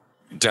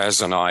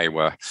Des and I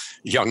were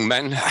young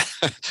men.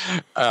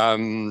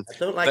 I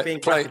don't like being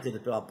connected to the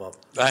job, Bob.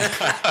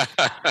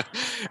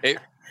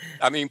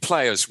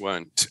 Players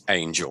weren't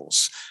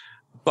angels,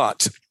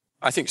 but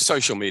I think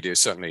social media is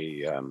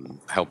certainly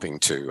helping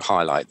to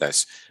highlight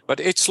this. But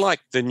it's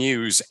like the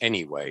news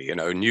anyway,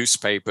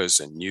 newspapers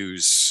and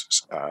news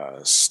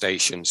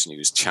stations,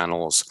 news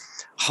channels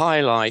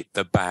highlight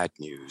the bad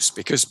news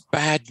because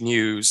bad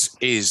news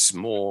is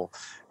more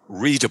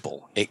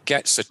readable. It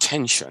gets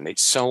attention. It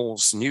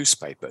sells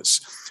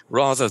newspapers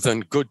rather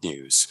than good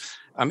news.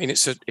 I mean,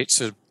 it's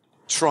a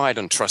tried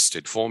and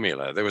trusted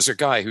formula. There was a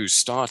guy who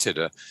started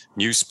a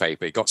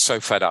newspaper. He got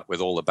so fed up with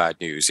all the bad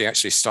news, he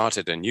actually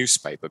started a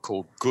newspaper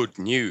called Good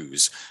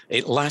News.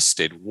 It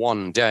lasted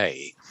one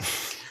day.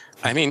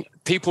 I mean,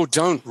 people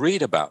don't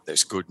read about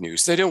this good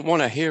news. They don't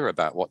want to hear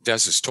about what Des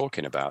is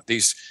talking about,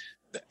 these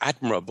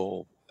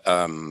admirable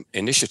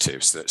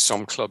initiatives that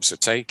some clubs are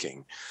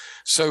taking.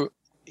 So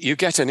you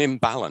get an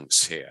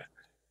imbalance here.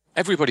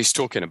 Everybody's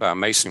talking about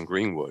Mason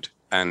Greenwood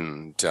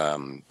and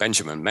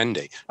Benjamin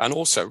Mendy.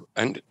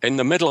 And in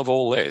the middle of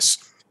all this,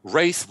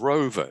 Raith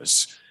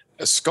Rovers,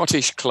 a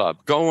Scottish club,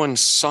 go and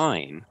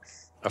sign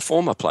a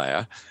former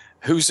player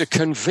who's a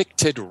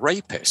convicted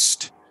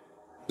rapist.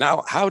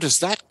 Now, how does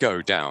that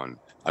go down?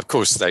 Of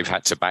course, they've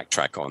had to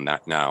backtrack on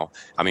that now.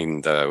 I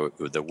mean,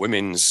 the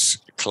women's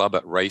club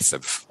at Raith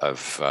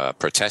have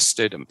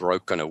protested and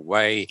broken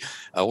away.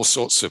 All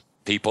sorts of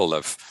people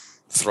have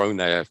thrown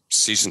their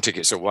season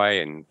tickets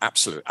away in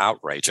absolute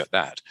outrage at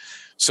that.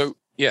 So,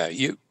 yeah,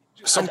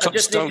 some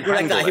clubs don't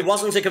handle it. He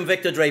wasn't a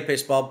convicted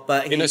rapist, Bob,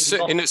 but he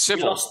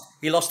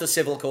lost a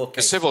civil court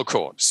case. Civil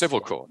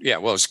court. Yeah,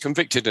 well, it's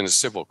convicted in a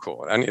civil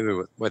court.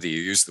 And whether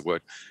you use the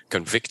word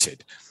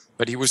convicted,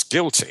 but he was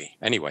guilty.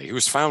 Anyway, he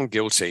was found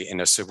guilty in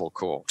a civil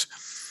court.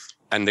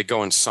 And they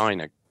go and sign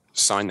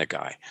the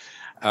guy.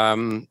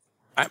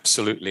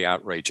 Absolutely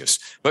outrageous.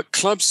 But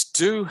clubs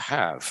do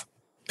have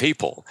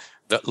people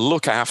that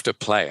look after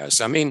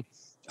players. I mean,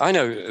 I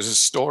know there's a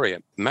story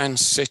at Man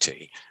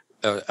City,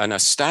 an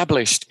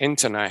established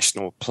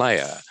international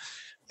player,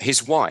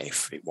 his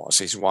wife,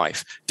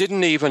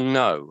 didn't even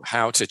know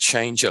how to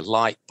change a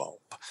light bulb.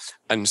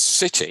 And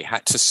City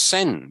had to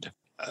send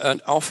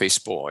an office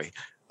boy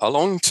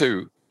along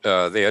to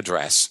the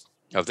address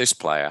of this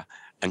player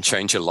and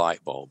change a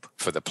light bulb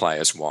for the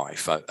player's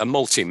wife, a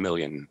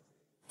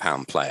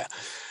multi-million-pound player.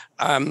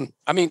 I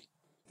mean,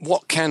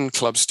 what can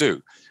clubs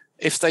do?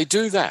 If they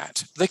do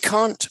that, they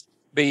can't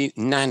be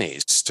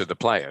nannies to the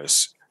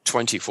players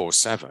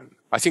 24/7.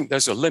 I think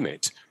there's a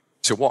limit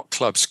to what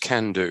clubs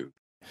can do.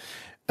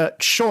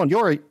 Sean,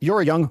 you're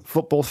a young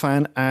football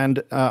fan,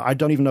 and I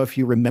don't even know if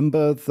you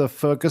remember the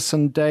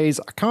Ferguson days.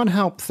 I can't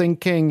help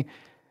thinking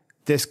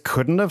this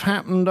couldn't have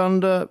happened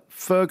under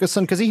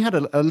Ferguson because he had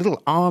a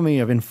little army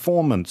of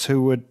informants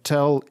who would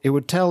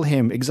tell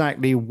him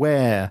exactly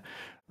where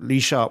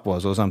Lee Sharp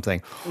was or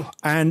something.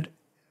 And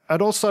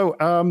also,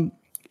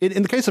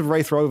 in the case of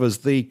Raith Rovers,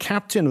 the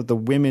captain of the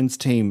women's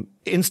team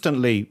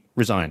instantly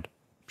resigned.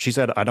 She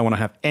said, I don't want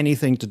to have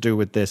anything to do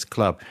with this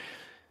club.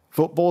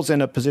 Football's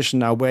in a position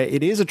now where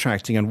it is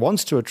attracting and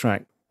wants to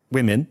attract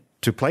women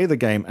to play the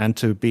game and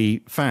to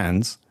be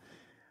fans.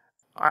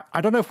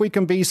 I don't know if we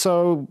can be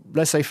so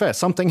laissez-faire.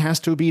 Something has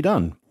to be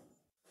done.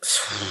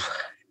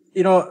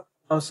 I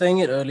was saying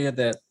it earlier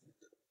that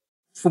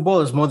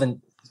football is more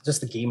than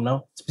just a game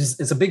now.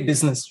 It's a big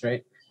business,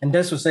 right? And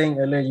Des was saying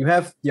earlier, you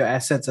have your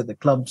assets at the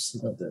clubs.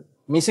 The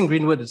Mason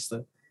Greenwood is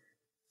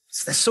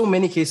there's so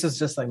many cases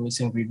just like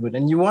Mason Greenwood,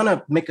 and you want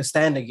to make a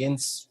stand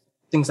against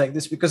things like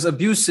this because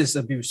abuse is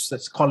abuse.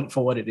 Let's call it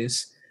for what it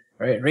is,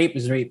 right? Rape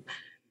is rape.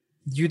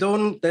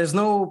 There's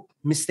no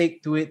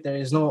mistake to it. There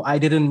is no, I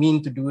didn't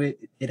mean to do it.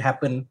 It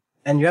happened.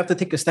 And you have to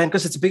take a stand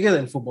because it's bigger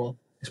than football.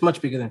 It's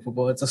much bigger than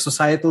football. It's a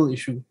societal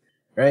issue,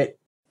 right?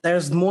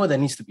 There's more that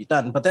needs to be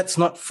done, but that's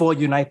not for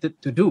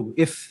United to do.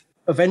 If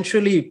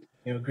eventually,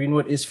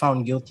 Greenwood is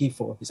found guilty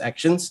for his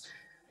actions,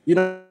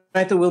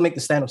 United will make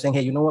the stand of saying,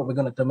 hey, you know what? We're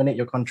going to terminate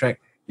your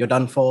contract. You're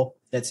done for.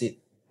 That's it.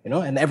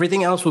 And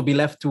everything else will be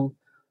left to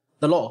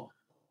the law.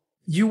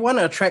 You want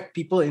to attract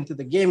people into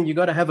the game. You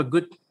got to have a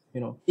good,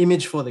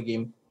 image for the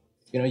game.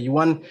 You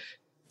want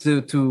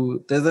to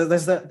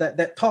there's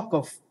that talk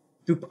of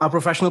our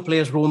professional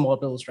players role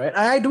models, right?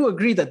 I do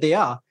agree that they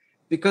are,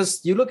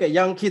 because you look at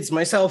young kids,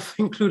 myself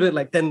included,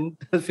 like 10,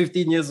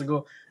 15 years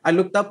ago, I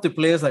looked up to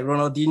players like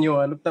Ronaldinho.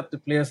 I looked up to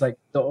players like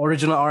the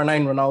original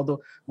R9 Ronaldo.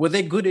 Were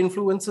they good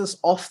influences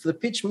off the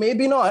pitch?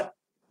 Maybe not,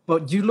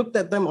 but you looked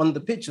at them on the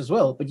pitch as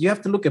well. But you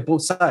have to look at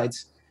both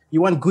sides.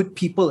 You want good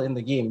people in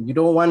the game. You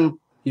don't want,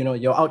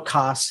 your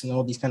outcasts and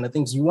all these kind of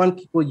things. You want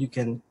people you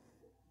can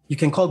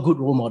call good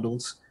role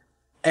models.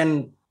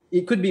 And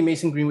it could be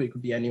Mason Greenwood, it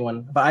could be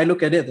anyone. But I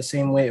look at it the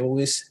same way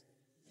always.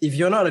 If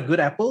you're not a good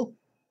apple,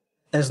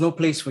 there's no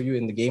place for you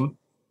in the game.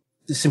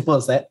 It's simple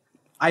as that.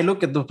 I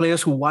look at the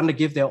players who want to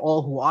give their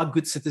all, who are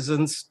good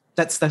citizens.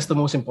 That's the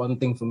most important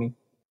thing for me.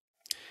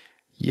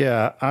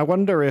 Yeah, I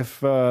wonder if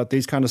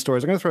these kind of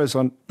stories, I'm going to throw this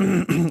on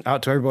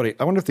out to everybody.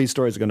 I wonder if these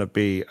stories are going to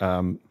be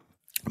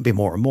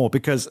more and more,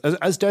 because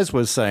as Des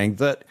was saying,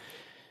 that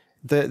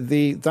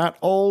that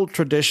old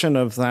tradition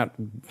of that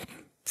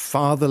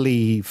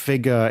fatherly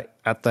figure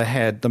at the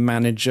head, the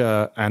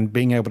manager, and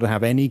being able to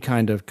have any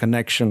kind of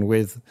connection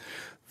with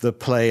the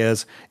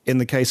players. In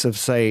the case of,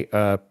 say,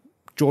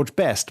 George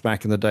Best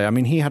back in the day, I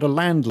mean, he had a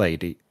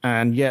landlady,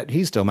 and yet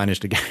he still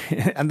managed to get.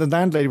 And the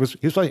landlady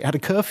had a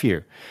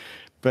curfew,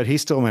 but he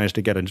still managed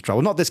to get into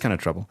trouble. Not this kind of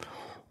trouble,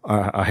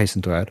 I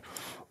hasten to add.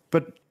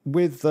 But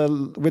with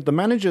the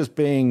managers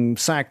being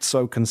sacked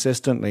so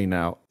consistently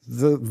now,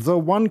 the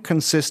one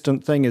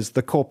consistent thing is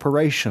the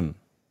corporation,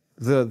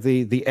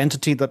 the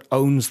entity that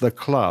owns the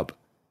club.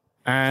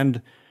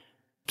 And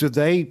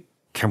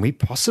can we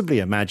possibly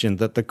imagine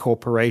that the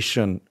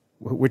corporation,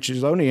 which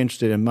is only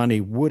interested in money,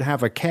 would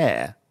have a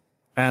care,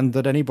 and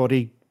that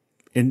anybody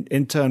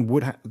in turn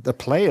the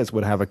players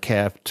would have a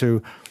care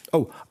to,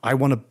 I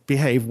want to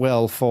behave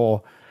well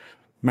for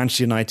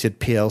Manchester United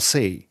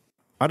PLC.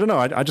 I don't know.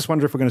 I just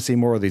wonder if we're going to see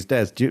more of these.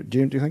 Des, do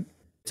you think?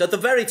 So at the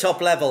very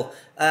top level,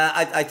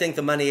 I think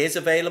the money is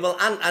available,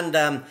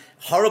 and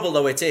horrible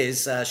though it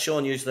is,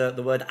 Sean used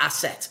the word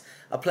asset.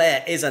 A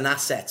player is an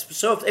asset.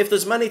 So if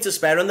there's money to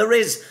spare, and there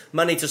is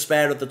money to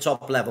spare at the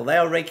top level, they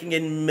are raking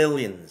in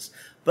millions.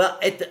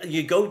 But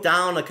you go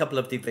down a couple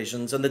of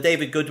divisions, and the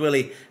David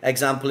Goodwillie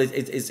example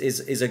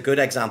is a good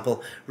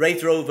example.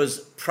 Wraith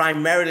Rovers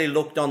primarily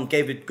looked on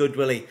David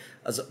Goodwillie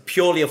as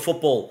purely a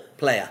football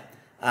player,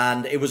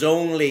 and it was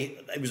only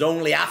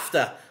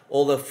after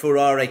all the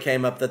furore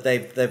came up that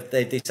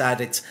they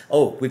decided,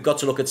 we've got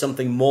to look at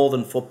something more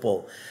than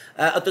football.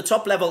 At the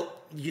top level,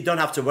 you don't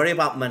have to worry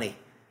about money.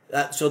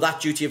 So that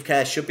duty of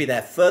care should be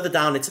there. Further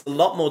down, it's a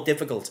lot more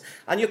difficult.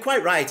 And you're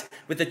quite right.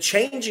 With the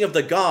changing of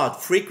the guard,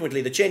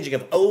 frequently, the changing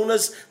of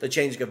owners, the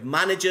changing of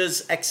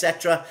managers,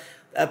 etc.,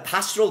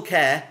 pastoral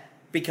care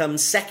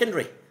becomes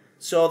secondary.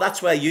 So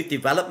that's where youth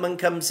development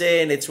comes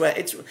in. It's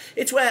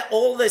where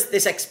all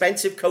this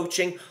expensive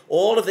coaching,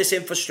 all of this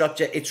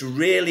infrastructure, it's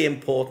really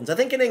important. I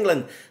think in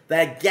England,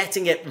 they're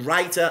getting it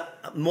right,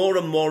 more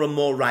and more and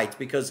more right,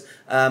 because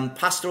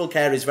pastoral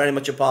care is very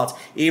much a part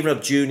even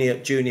of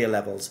junior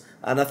levels.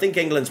 And I think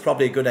England's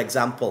probably a good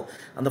example.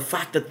 And the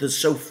fact that there's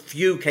so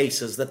few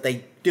cases that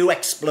they do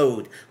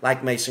explode,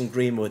 like Mason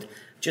Greenwood,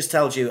 just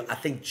tells you, I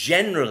think,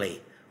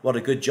 generally what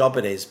a good job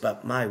it is.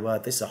 But my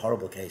word, this is a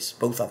horrible case,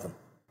 both of them.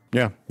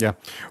 Yeah.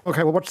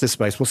 Okay, well, watch this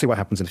space. We'll see what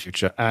happens in the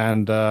future.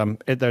 And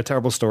they're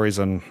terrible stories,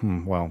 and,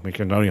 we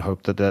can only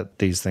hope that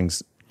these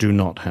things do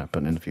not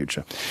happen in the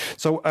future.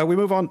 So we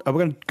move on. We're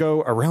going to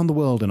go around the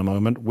world in a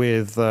moment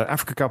with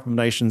Africa Cup of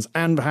Nations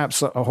and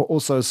perhaps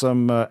also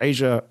some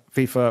Asia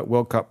FIFA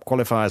World Cup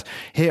qualifiers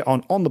here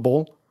on The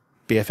Ball,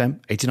 BFM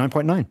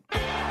 89.9.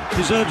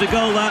 Deserves a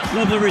goal, that.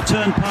 Love the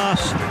return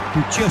pass.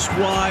 Just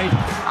wide.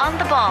 On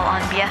The Ball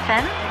on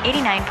BFM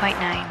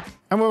 89.9.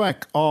 And we're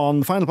back on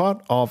the final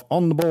part of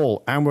On the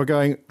Ball, and we're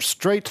going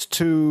straight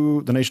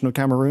to the nation of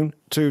Cameroon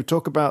to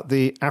talk about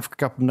the Africa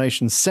Cup of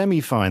Nations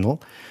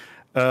semi-final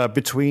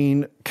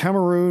between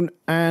Cameroon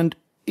and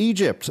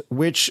Egypt,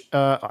 which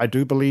I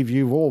do believe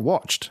you've all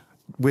watched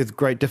with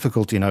great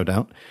difficulty, no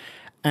doubt.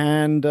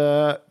 And,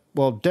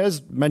 Des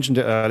mentioned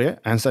it earlier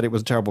and said it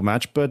was a terrible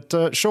match, but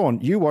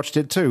Sean, you watched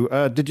it too.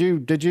 Did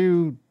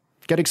you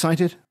get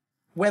excited?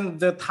 When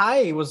the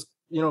tie was,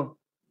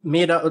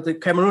 made out the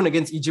Cameroon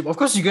against Egypt, of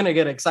course you're going to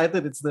get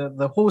excited. It's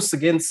the hosts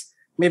against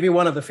maybe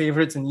one of the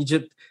favorites in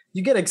Egypt.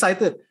 You get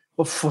excited,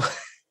 but for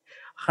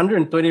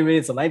 120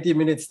 minutes or 90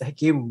 minutes, that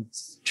game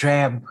was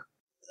drab.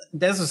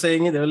 Des was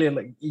saying it earlier,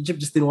 like Egypt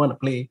just didn't want to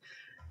play.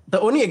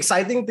 The only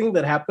exciting thing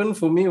that happened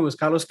for me was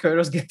Carlos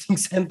Queiroz getting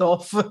sent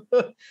off.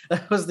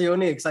 That was the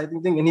only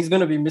exciting thing, and he's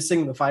going to be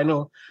missing the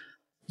final.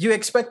 You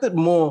expected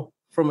more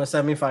from a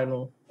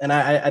semi-final, and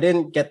I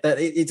didn't get that.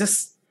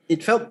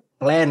 It felt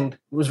bland. It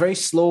was very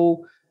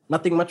slow.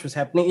 Nothing much was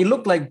happening. It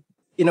looked like,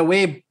 in a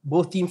way,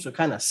 both teams were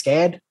kind of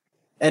scared.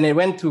 And it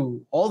went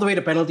all the way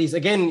to penalties.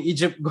 Again,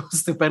 Egypt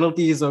goes to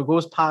penalties or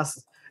goes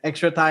past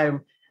extra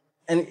time.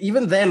 And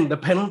even then, the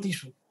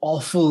penalties were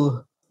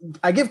awful.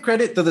 I give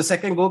credit to the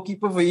second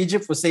goalkeeper for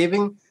Egypt for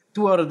saving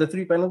 2 out of the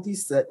 3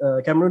 penalties that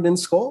Cameroon didn't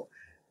score.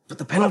 But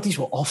the penalties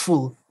were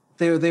awful.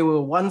 They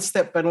were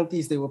one-step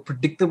penalties. They were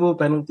predictable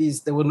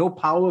penalties. There were no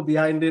power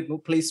behind it, no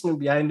placement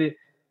behind it.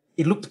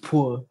 It looked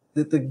poor.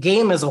 The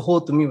game as a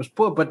whole to me was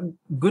poor, but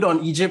good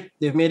on Egypt.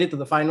 They've made it to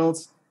the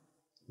finals.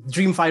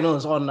 Dream final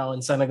is on now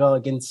in Senegal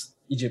against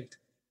Egypt.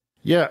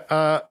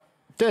 Yeah,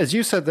 Des,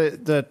 you said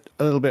that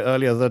a little bit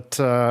earlier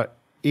that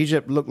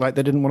Egypt looked like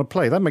they didn't want to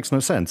play. That makes no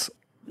sense.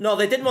 No,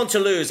 they didn't want to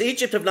lose.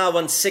 Egypt have now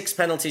won 6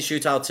 penalty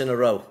shootouts in a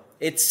row.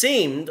 It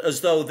seemed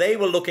as though they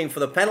were looking for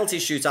the penalty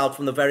shootout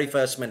from the very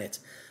first minute.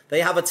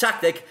 They have a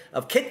tactic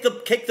of kick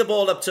the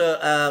ball up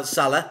to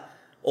Salah,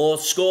 or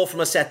score from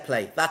a set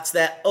play. That's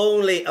their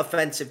only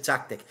offensive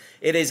tactic.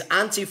 It is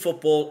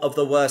anti-football of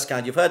the worst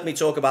kind. You've heard me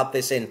talk about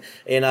this in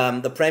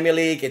the Premier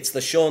League. It's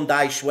the Sean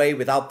Dyche way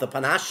without the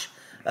panache.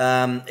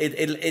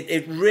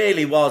 It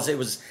really was. It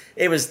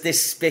was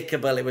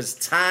despicable. It was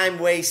time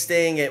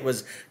wasting. It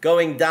was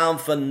going down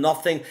for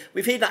nothing.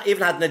 We've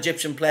even had an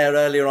Egyptian player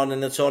earlier on in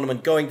the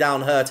tournament going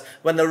down hurt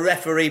when the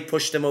referee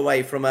pushed him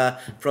away from a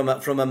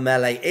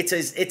melee. It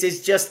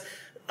is just.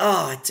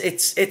 Oh,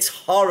 it's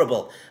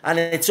horrible. And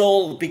it's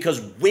all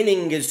because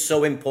winning is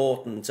so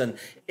important. And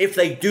if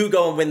they do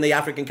go and win the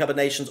African Cup of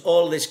Nations,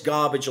 all this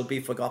garbage will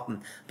be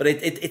forgotten. But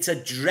it's a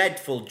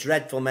dreadful,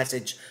 dreadful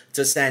message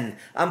to send.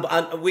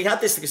 And we had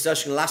this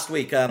discussion last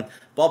week.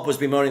 Bob was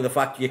bemoaning the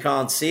fact you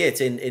can't see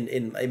it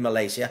in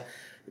Malaysia.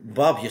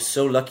 Bob, you're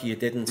so lucky you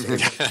didn't. It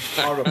was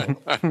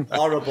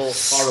horrible.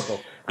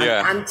 And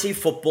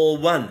anti-football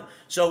won.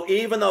 So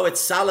even though it's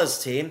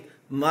Salah's team,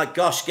 my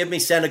gosh, give me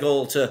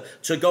Senegal to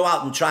go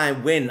out and try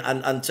and win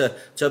and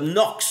to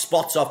knock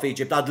spots off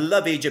Egypt. I'd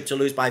love Egypt to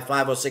lose by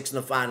 5 or 6 in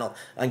the final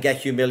and get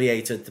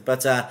humiliated,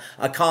 but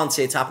I can't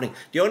see it happening.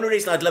 The only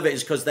reason I'd love it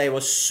is because they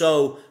were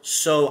so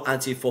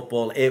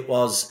anti-football. It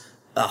was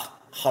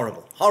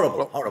horrible.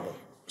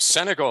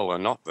 Senegal are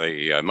not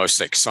the most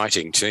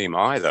exciting team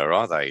either,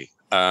 are they?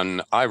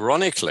 And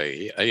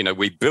ironically,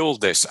 we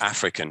build this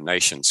African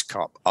Nations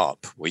Cup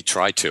up. We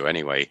try to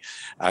anyway,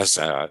 as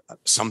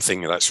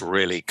something that's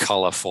really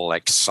colorful,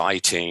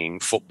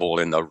 exciting, football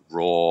in the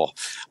raw,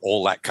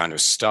 all that kind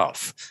of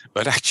stuff.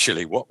 But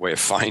actually what we're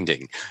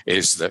finding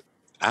is that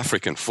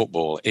African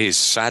football is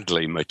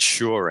sadly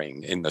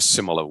maturing in a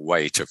similar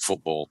way to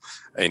football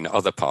in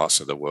other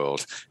parts of the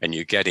world. And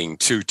you're getting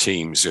two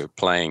teams who are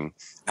playing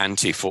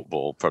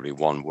anti-football, probably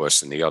one worse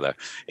than the other,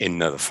 in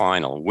the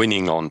final,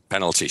 winning on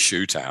penalty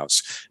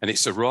shootouts. And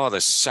it's a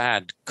rather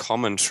sad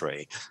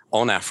commentary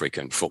on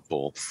African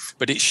football,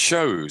 but it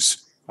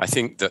shows, I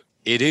think, that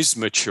it is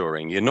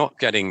maturing. You're not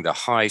getting the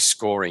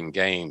high-scoring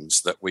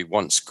games that we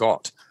once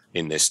got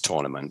in this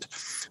tournament.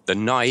 The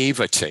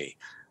naivety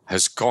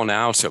has gone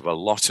out of a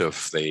lot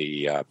of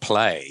the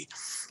play.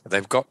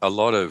 They've got a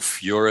lot of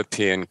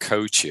European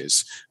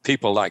coaches,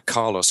 people like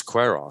Carlos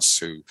Queiroz,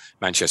 who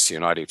Manchester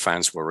United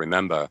fans will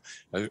remember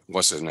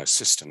was an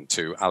assistant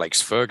to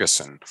Alex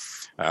Ferguson.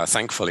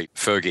 Thankfully,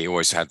 Fergie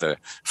always had the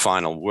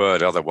final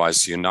word.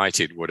 Otherwise,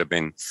 United would have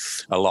been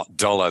a lot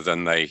duller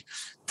than they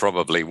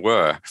probably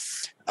were.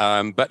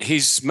 But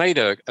he's made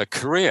a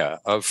career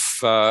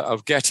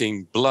of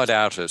getting blood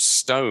out of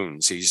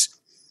stones. He's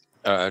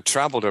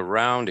traveled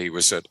around. He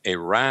was at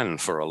Iran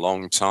for a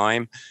long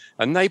time,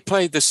 and they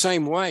played the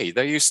same way.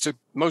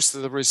 Most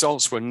of the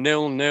results were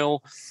 0-0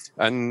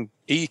 and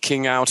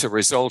eking out a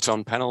result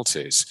on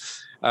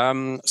penalties.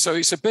 So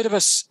it's a bit of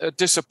a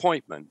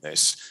disappointment,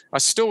 this. I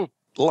still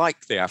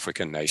like the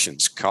African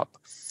Nations Cup,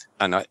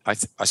 and I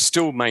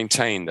still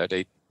maintain that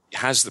it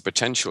has the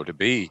potential to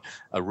be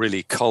a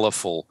really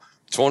colorful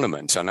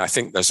tournament, and I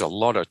think there's a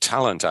lot of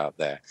talent out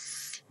there.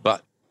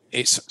 But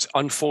it's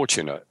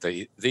unfortunate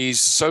that these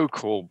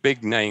so-called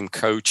big-name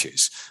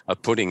coaches are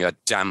putting a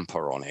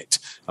damper on it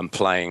and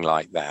playing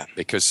like that,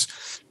 because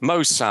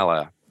Mo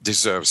Salah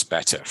deserves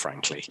better,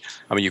 frankly.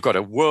 I mean, you've got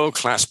a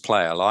world-class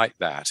player like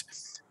that,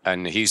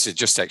 and he's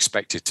just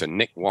expected to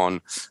nick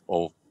one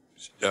or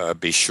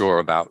be sure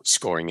about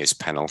scoring his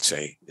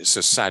penalty. It's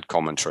a sad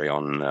commentary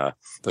on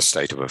the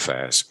state of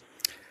affairs.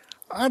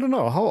 I don't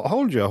know.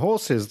 Hold your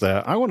horses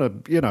there. I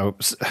want to,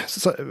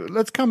 so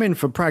let's come in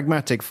for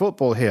pragmatic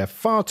football here.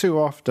 Far too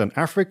often,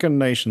 African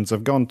nations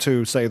have gone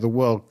to, say, the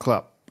World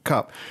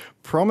Cup,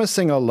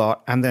 promising a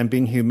lot and then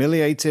been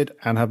humiliated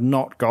and have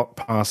not got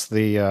past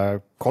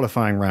the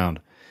qualifying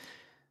round,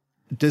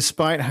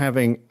 despite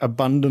having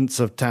abundance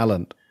of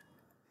talent.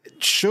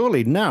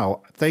 Surely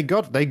now they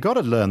got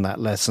to learn that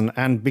lesson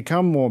and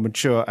become more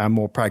mature and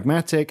more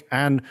pragmatic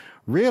and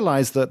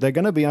realize that they're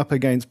going to be up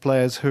against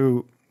players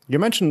who. You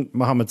mentioned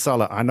Mohamed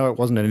Salah. I know it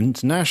wasn't an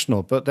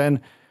international, but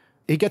then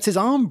he gets his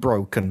arm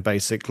broken,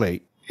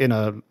 basically, in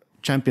a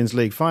Champions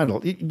League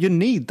final. You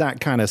need that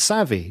kind of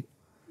savvy.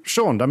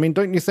 Sean, I mean,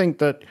 don't you think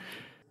that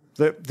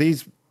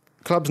these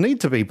clubs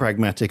need to be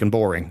pragmatic and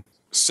boring?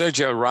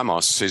 Sergio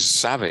Ramos is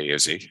savvy,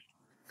 is he?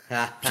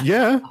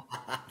 Yeah.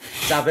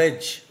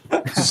 Savage,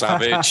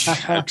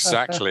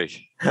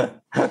 exactly.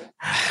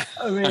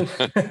 I mean...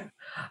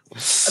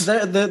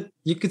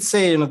 you could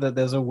say that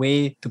there's a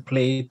way to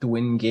play to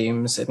win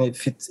games, and it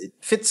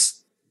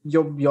fits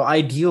your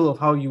ideal of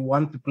how you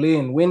want to play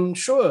and win,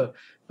 sure.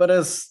 But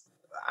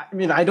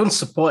I don't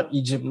support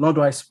Egypt, nor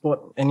do I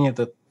support any of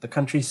the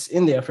countries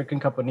in the African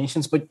Cup of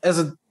Nations. But as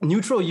a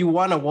neutral, you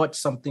want to watch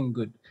something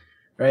good,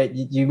 right?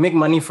 You make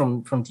money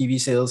from TV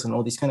sales and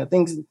all these kind of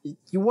things.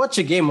 You watch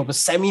a game of a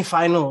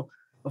semi-final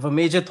of a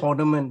major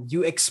tournament,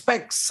 you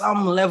expect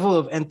some level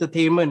of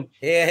entertainment.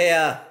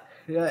 Yeah,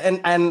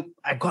 and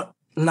I got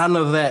none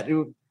of that.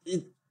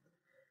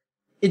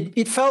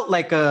 It felt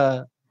like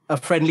a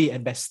friendly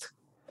at best,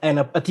 and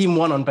a team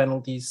won on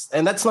penalties,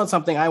 and that's not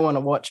something I want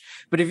to watch.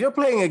 But if you're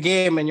playing a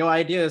game and your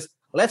idea is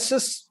let's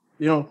just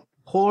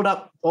hold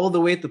up all the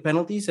way to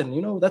penalties,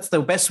 and that's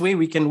the best way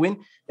we can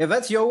win. If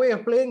that's your way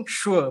of playing,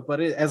 sure.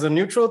 But as a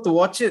neutral to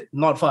watch it,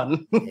 not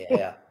fun.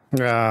 Yeah.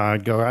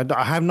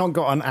 I have not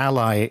got an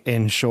ally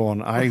in Sean.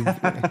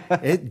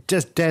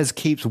 Des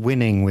keeps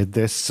winning with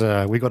this.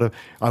 I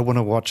want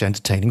to watch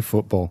entertaining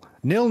football.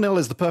 0-0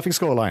 is the perfect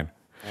scoreline.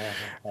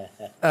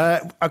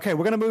 Okay,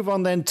 we're going to move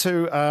on then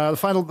to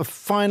the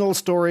final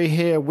story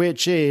here,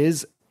 which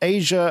is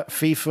Asia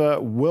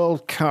FIFA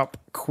World Cup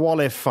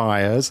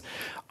qualifiers.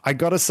 I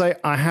got to say,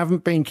 I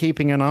haven't been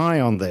keeping an eye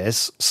on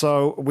this.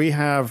 So we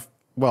have,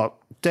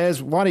 Des,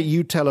 why don't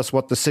you tell us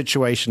what the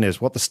situation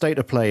is, what the state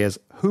of play is,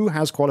 who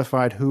has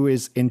qualified, who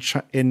is in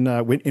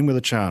with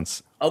a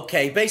chance?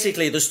 Okay,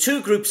 basically, there's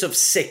two groups of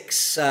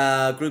 6,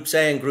 Groups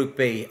A and Group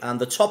B, and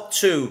the top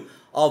 2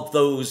 of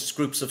those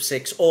groups of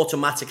 6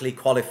 automatically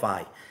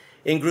qualify.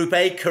 In Group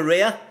A,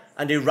 Korea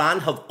and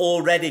Iran have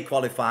already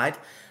qualified.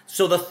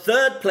 So the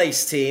third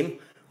place team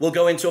will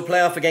go into a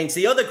playoff against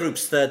the other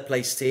group's third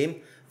place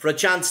team for a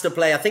chance to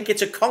play. I think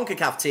it's a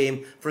CONCACAF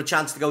team for a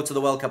chance to go to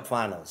the World Cup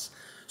finals.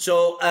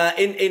 So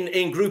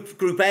in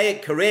Group A,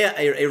 Korea,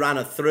 Iran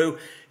are through.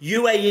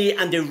 UAE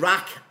and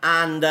Iraq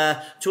and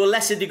to a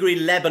lesser degree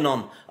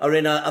Lebanon are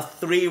in a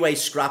 3-way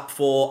scrap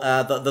for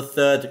the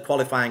third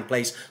qualifying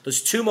place.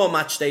 There's 2 more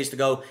match days to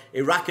go.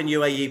 Iraq and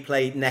UAE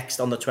play next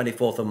on the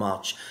 24th of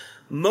March.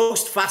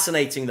 Most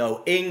fascinating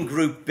though, in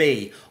Group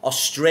B,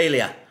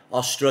 Australia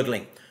are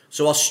struggling.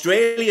 So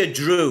Australia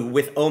drew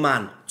with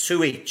Oman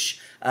 2 each.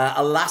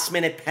 A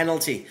last-minute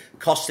penalty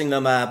costing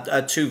them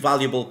 2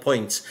 valuable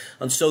points.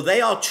 And so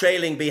they are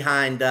trailing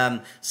behind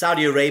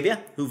Saudi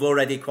Arabia, who've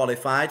already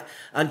qualified,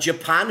 and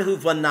Japan,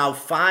 who've won now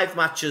 5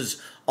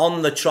 matches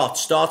on the trot,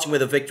 starting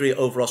with a victory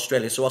over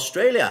Australia. So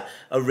Australia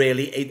are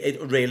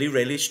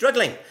really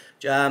struggling.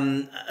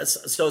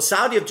 So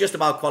Saudi have just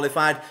about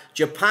qualified.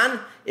 Japan,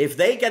 if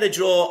they get a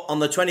draw on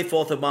the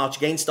 24th of March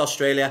against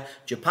Australia,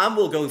 Japan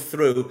will go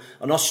through.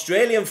 And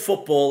Australian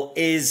football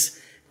is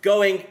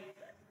going...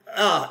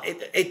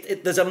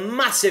 there's a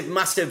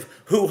massive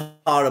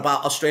hoo-ha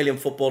about Australian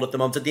football at the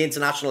moment at the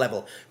international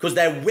level because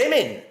their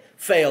women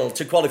failed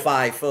to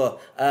qualify for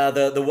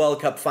the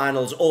World Cup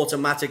finals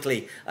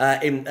automatically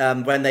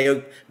when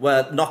they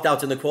were knocked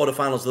out in the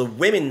quarterfinals of the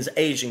Women's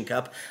Asian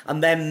Cup,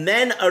 and their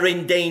men are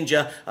in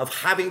danger of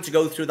having to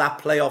go through that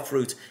playoff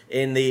route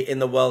in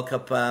the World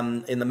Cup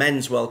in the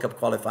Men's World Cup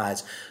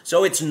qualifiers.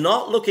 So it's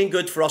not looking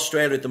good for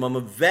Australia at the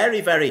moment.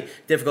 Very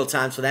difficult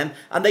times for them,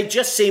 and they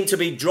just seem to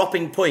be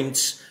dropping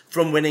points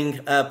from winning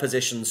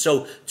positions.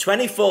 So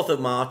 24th of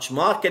March,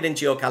 mark it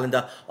into your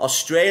calendar,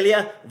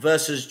 Australia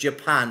versus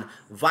Japan.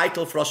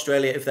 Vital for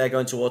Australia if they're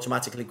going to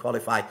automatically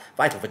qualify.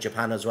 Vital for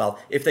Japan as well.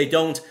 If they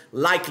don't,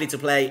 likely to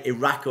play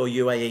Iraq or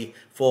UAE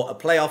for a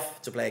playoff,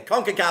 to play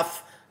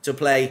CONCACAF, to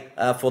play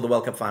for the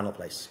World Cup final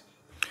place.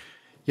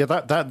 Yeah,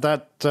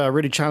 that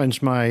really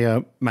challenged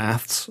my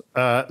maths.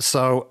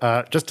 So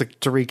just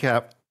to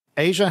recap,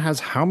 Asia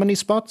has how many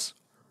spots?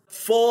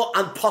 4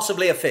 and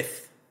possibly a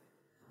 5th.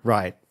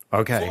 Right.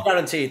 Okay. 4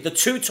 guaranteed. The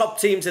 2 top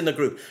teams in the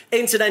group.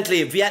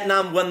 Incidentally,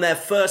 Vietnam won their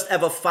first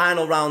ever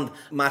final round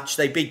match.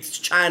 They beat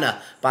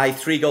China by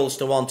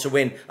 3-1 to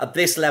win at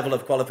this level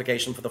of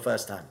qualification for the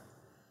first time.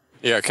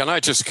 Yeah, can I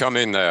just come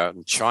in there?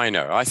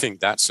 China, I think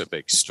that's a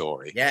big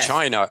story. Yes.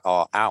 China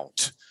are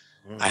out.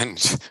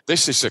 And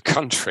this is a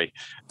country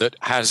that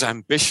has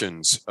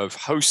ambitions of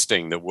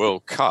hosting the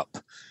World Cup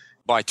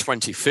by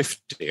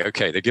 2050.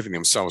 Okay, they're giving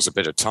themselves a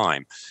bit of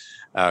time.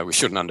 We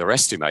shouldn't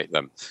underestimate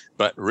them.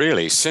 But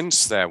really,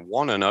 since their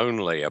one and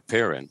only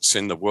appearance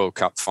in the World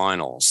Cup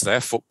finals,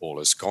 their football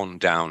has gone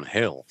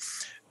downhill.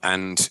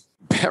 And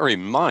bear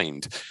in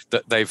mind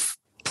that they've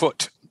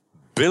put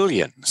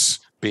billions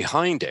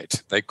behind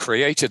it. They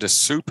created a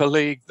Super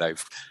League.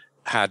 They've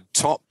had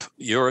top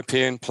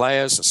European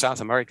players, South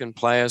American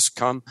players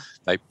come.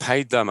 They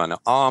paid them an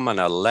arm and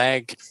a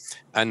leg.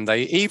 And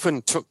they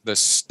even took the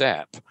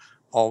step,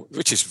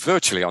 which is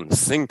virtually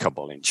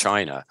unthinkable in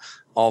China,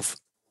 of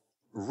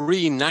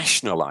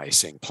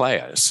renationalizing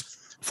players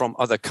from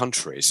other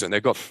countries. And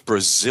they've got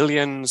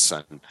Brazilians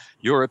and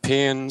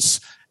Europeans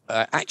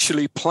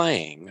actually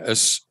playing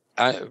as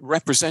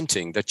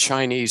representing the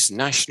Chinese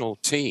national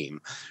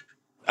team.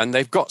 And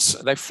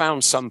they've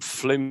found some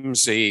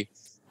flimsy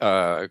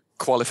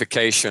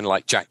qualification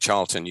like Jack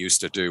Charlton used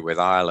to do with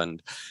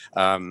Ireland.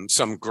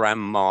 Some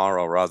grandma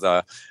or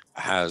other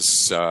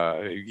has,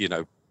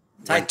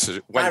 went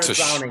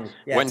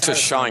to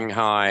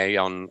Shanghai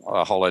on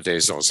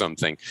holidays or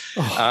something.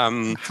 How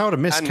to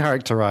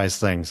mischaracterize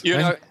things.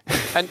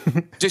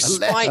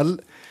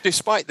 And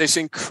despite this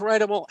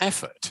incredible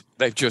effort,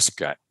 they've just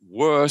got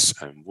worse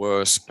and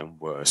worse and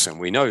worse. And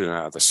we know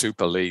now the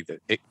Super League,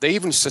 that they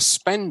even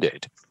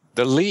suspended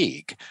the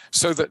league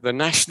so that the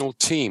national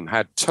team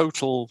had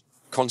total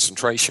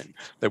concentration.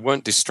 They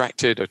weren't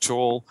distracted at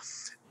all.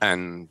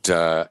 And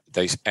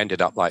they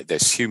ended up like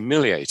this,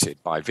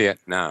 humiliated by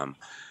Vietnam,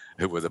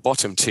 who were the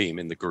bottom team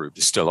in the group,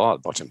 still are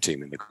the bottom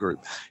team in the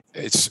group.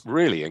 It's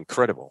really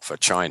incredible for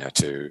China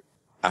to,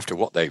 after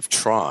what they've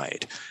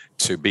tried,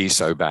 to be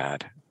so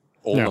bad.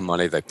 All the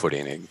money they put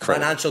in,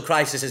 incredible. Financial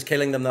crisis is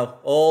killing them, though.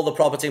 All the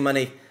property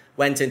money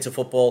went into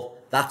football.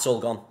 That's all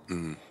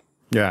gone.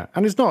 Yeah,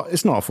 and it's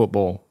not a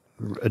football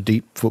a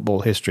deep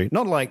football history.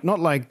 Not like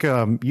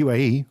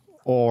UAE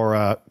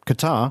or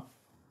Qatar,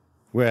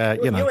 where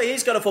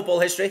UAE's got a football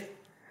history.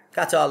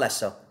 Qatar less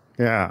so.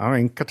 Yeah, I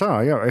mean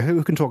Qatar. Yeah,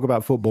 who can talk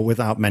about football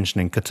without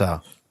mentioning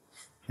Qatar?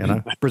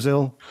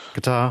 Brazil,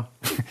 Qatar.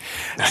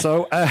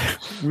 So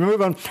we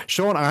move on.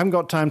 Sean, I haven't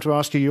got time to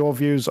ask you your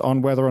views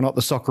on whether or not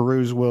the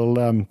Socceroos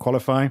will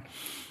qualify,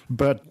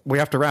 but we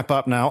have to wrap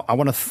up now. I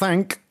want to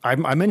thank,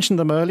 I mentioned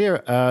them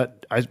earlier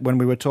when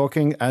we were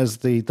talking, as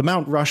the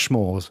Mount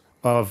Rushmores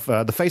of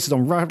the faces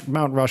on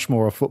Mount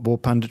Rushmore of football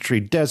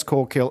punditry, Des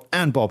Corkill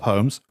and Bob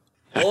Holmes.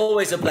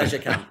 Always a pleasure,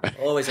 Cam.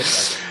 Always a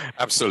pleasure.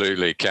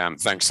 Absolutely, Cam.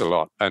 Thanks a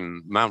lot.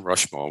 And Mount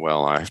Rushmore,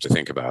 well, I have to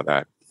think about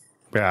that.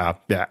 Yeah.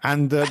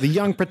 And the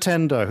young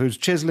pretender who's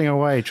chiseling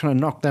away, trying to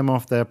knock them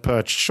off their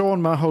perch,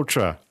 Sean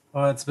Malhotra.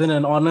 Oh, it's been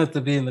an honor to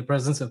be in the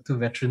presence of two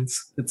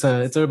veterans. It's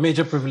a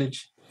major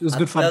privilege. It was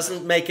good fun.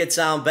 Doesn't make it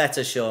sound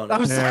better, Sean.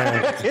 I'm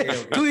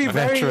sorry. Two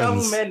very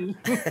young men.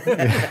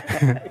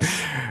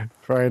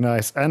 Very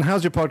nice. And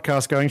how's your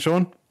podcast going,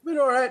 Sean? Been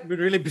all right. Been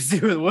really busy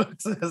with work,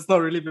 so it's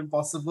not really been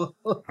possible.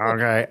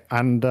 Okay.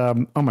 And,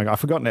 oh my God, I've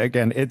forgotten it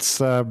again. It's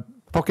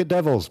Pocket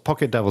Devils.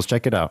 Pocket Devils.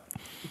 Check it out.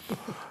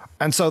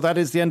 And so that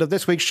is the end of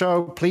this week's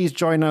show. Please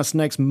join us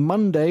next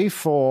Monday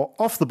for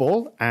Off the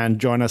Ball, and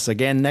join us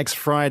again next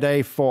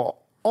Friday for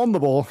On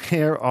the Ball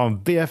here on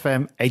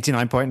BFM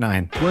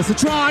 89.9. Worth a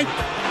try,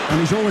 and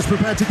he's always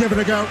prepared to give it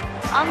a go.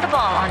 On the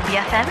Ball on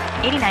BFM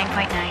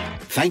 89.9.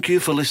 Thank you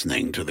for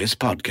listening to this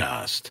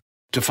podcast.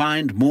 To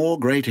find more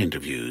great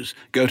interviews,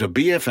 go to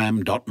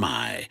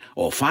bfm.my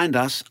or find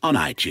us on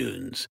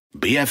iTunes.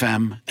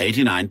 BFM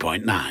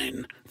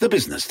 89.9, the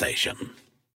business station.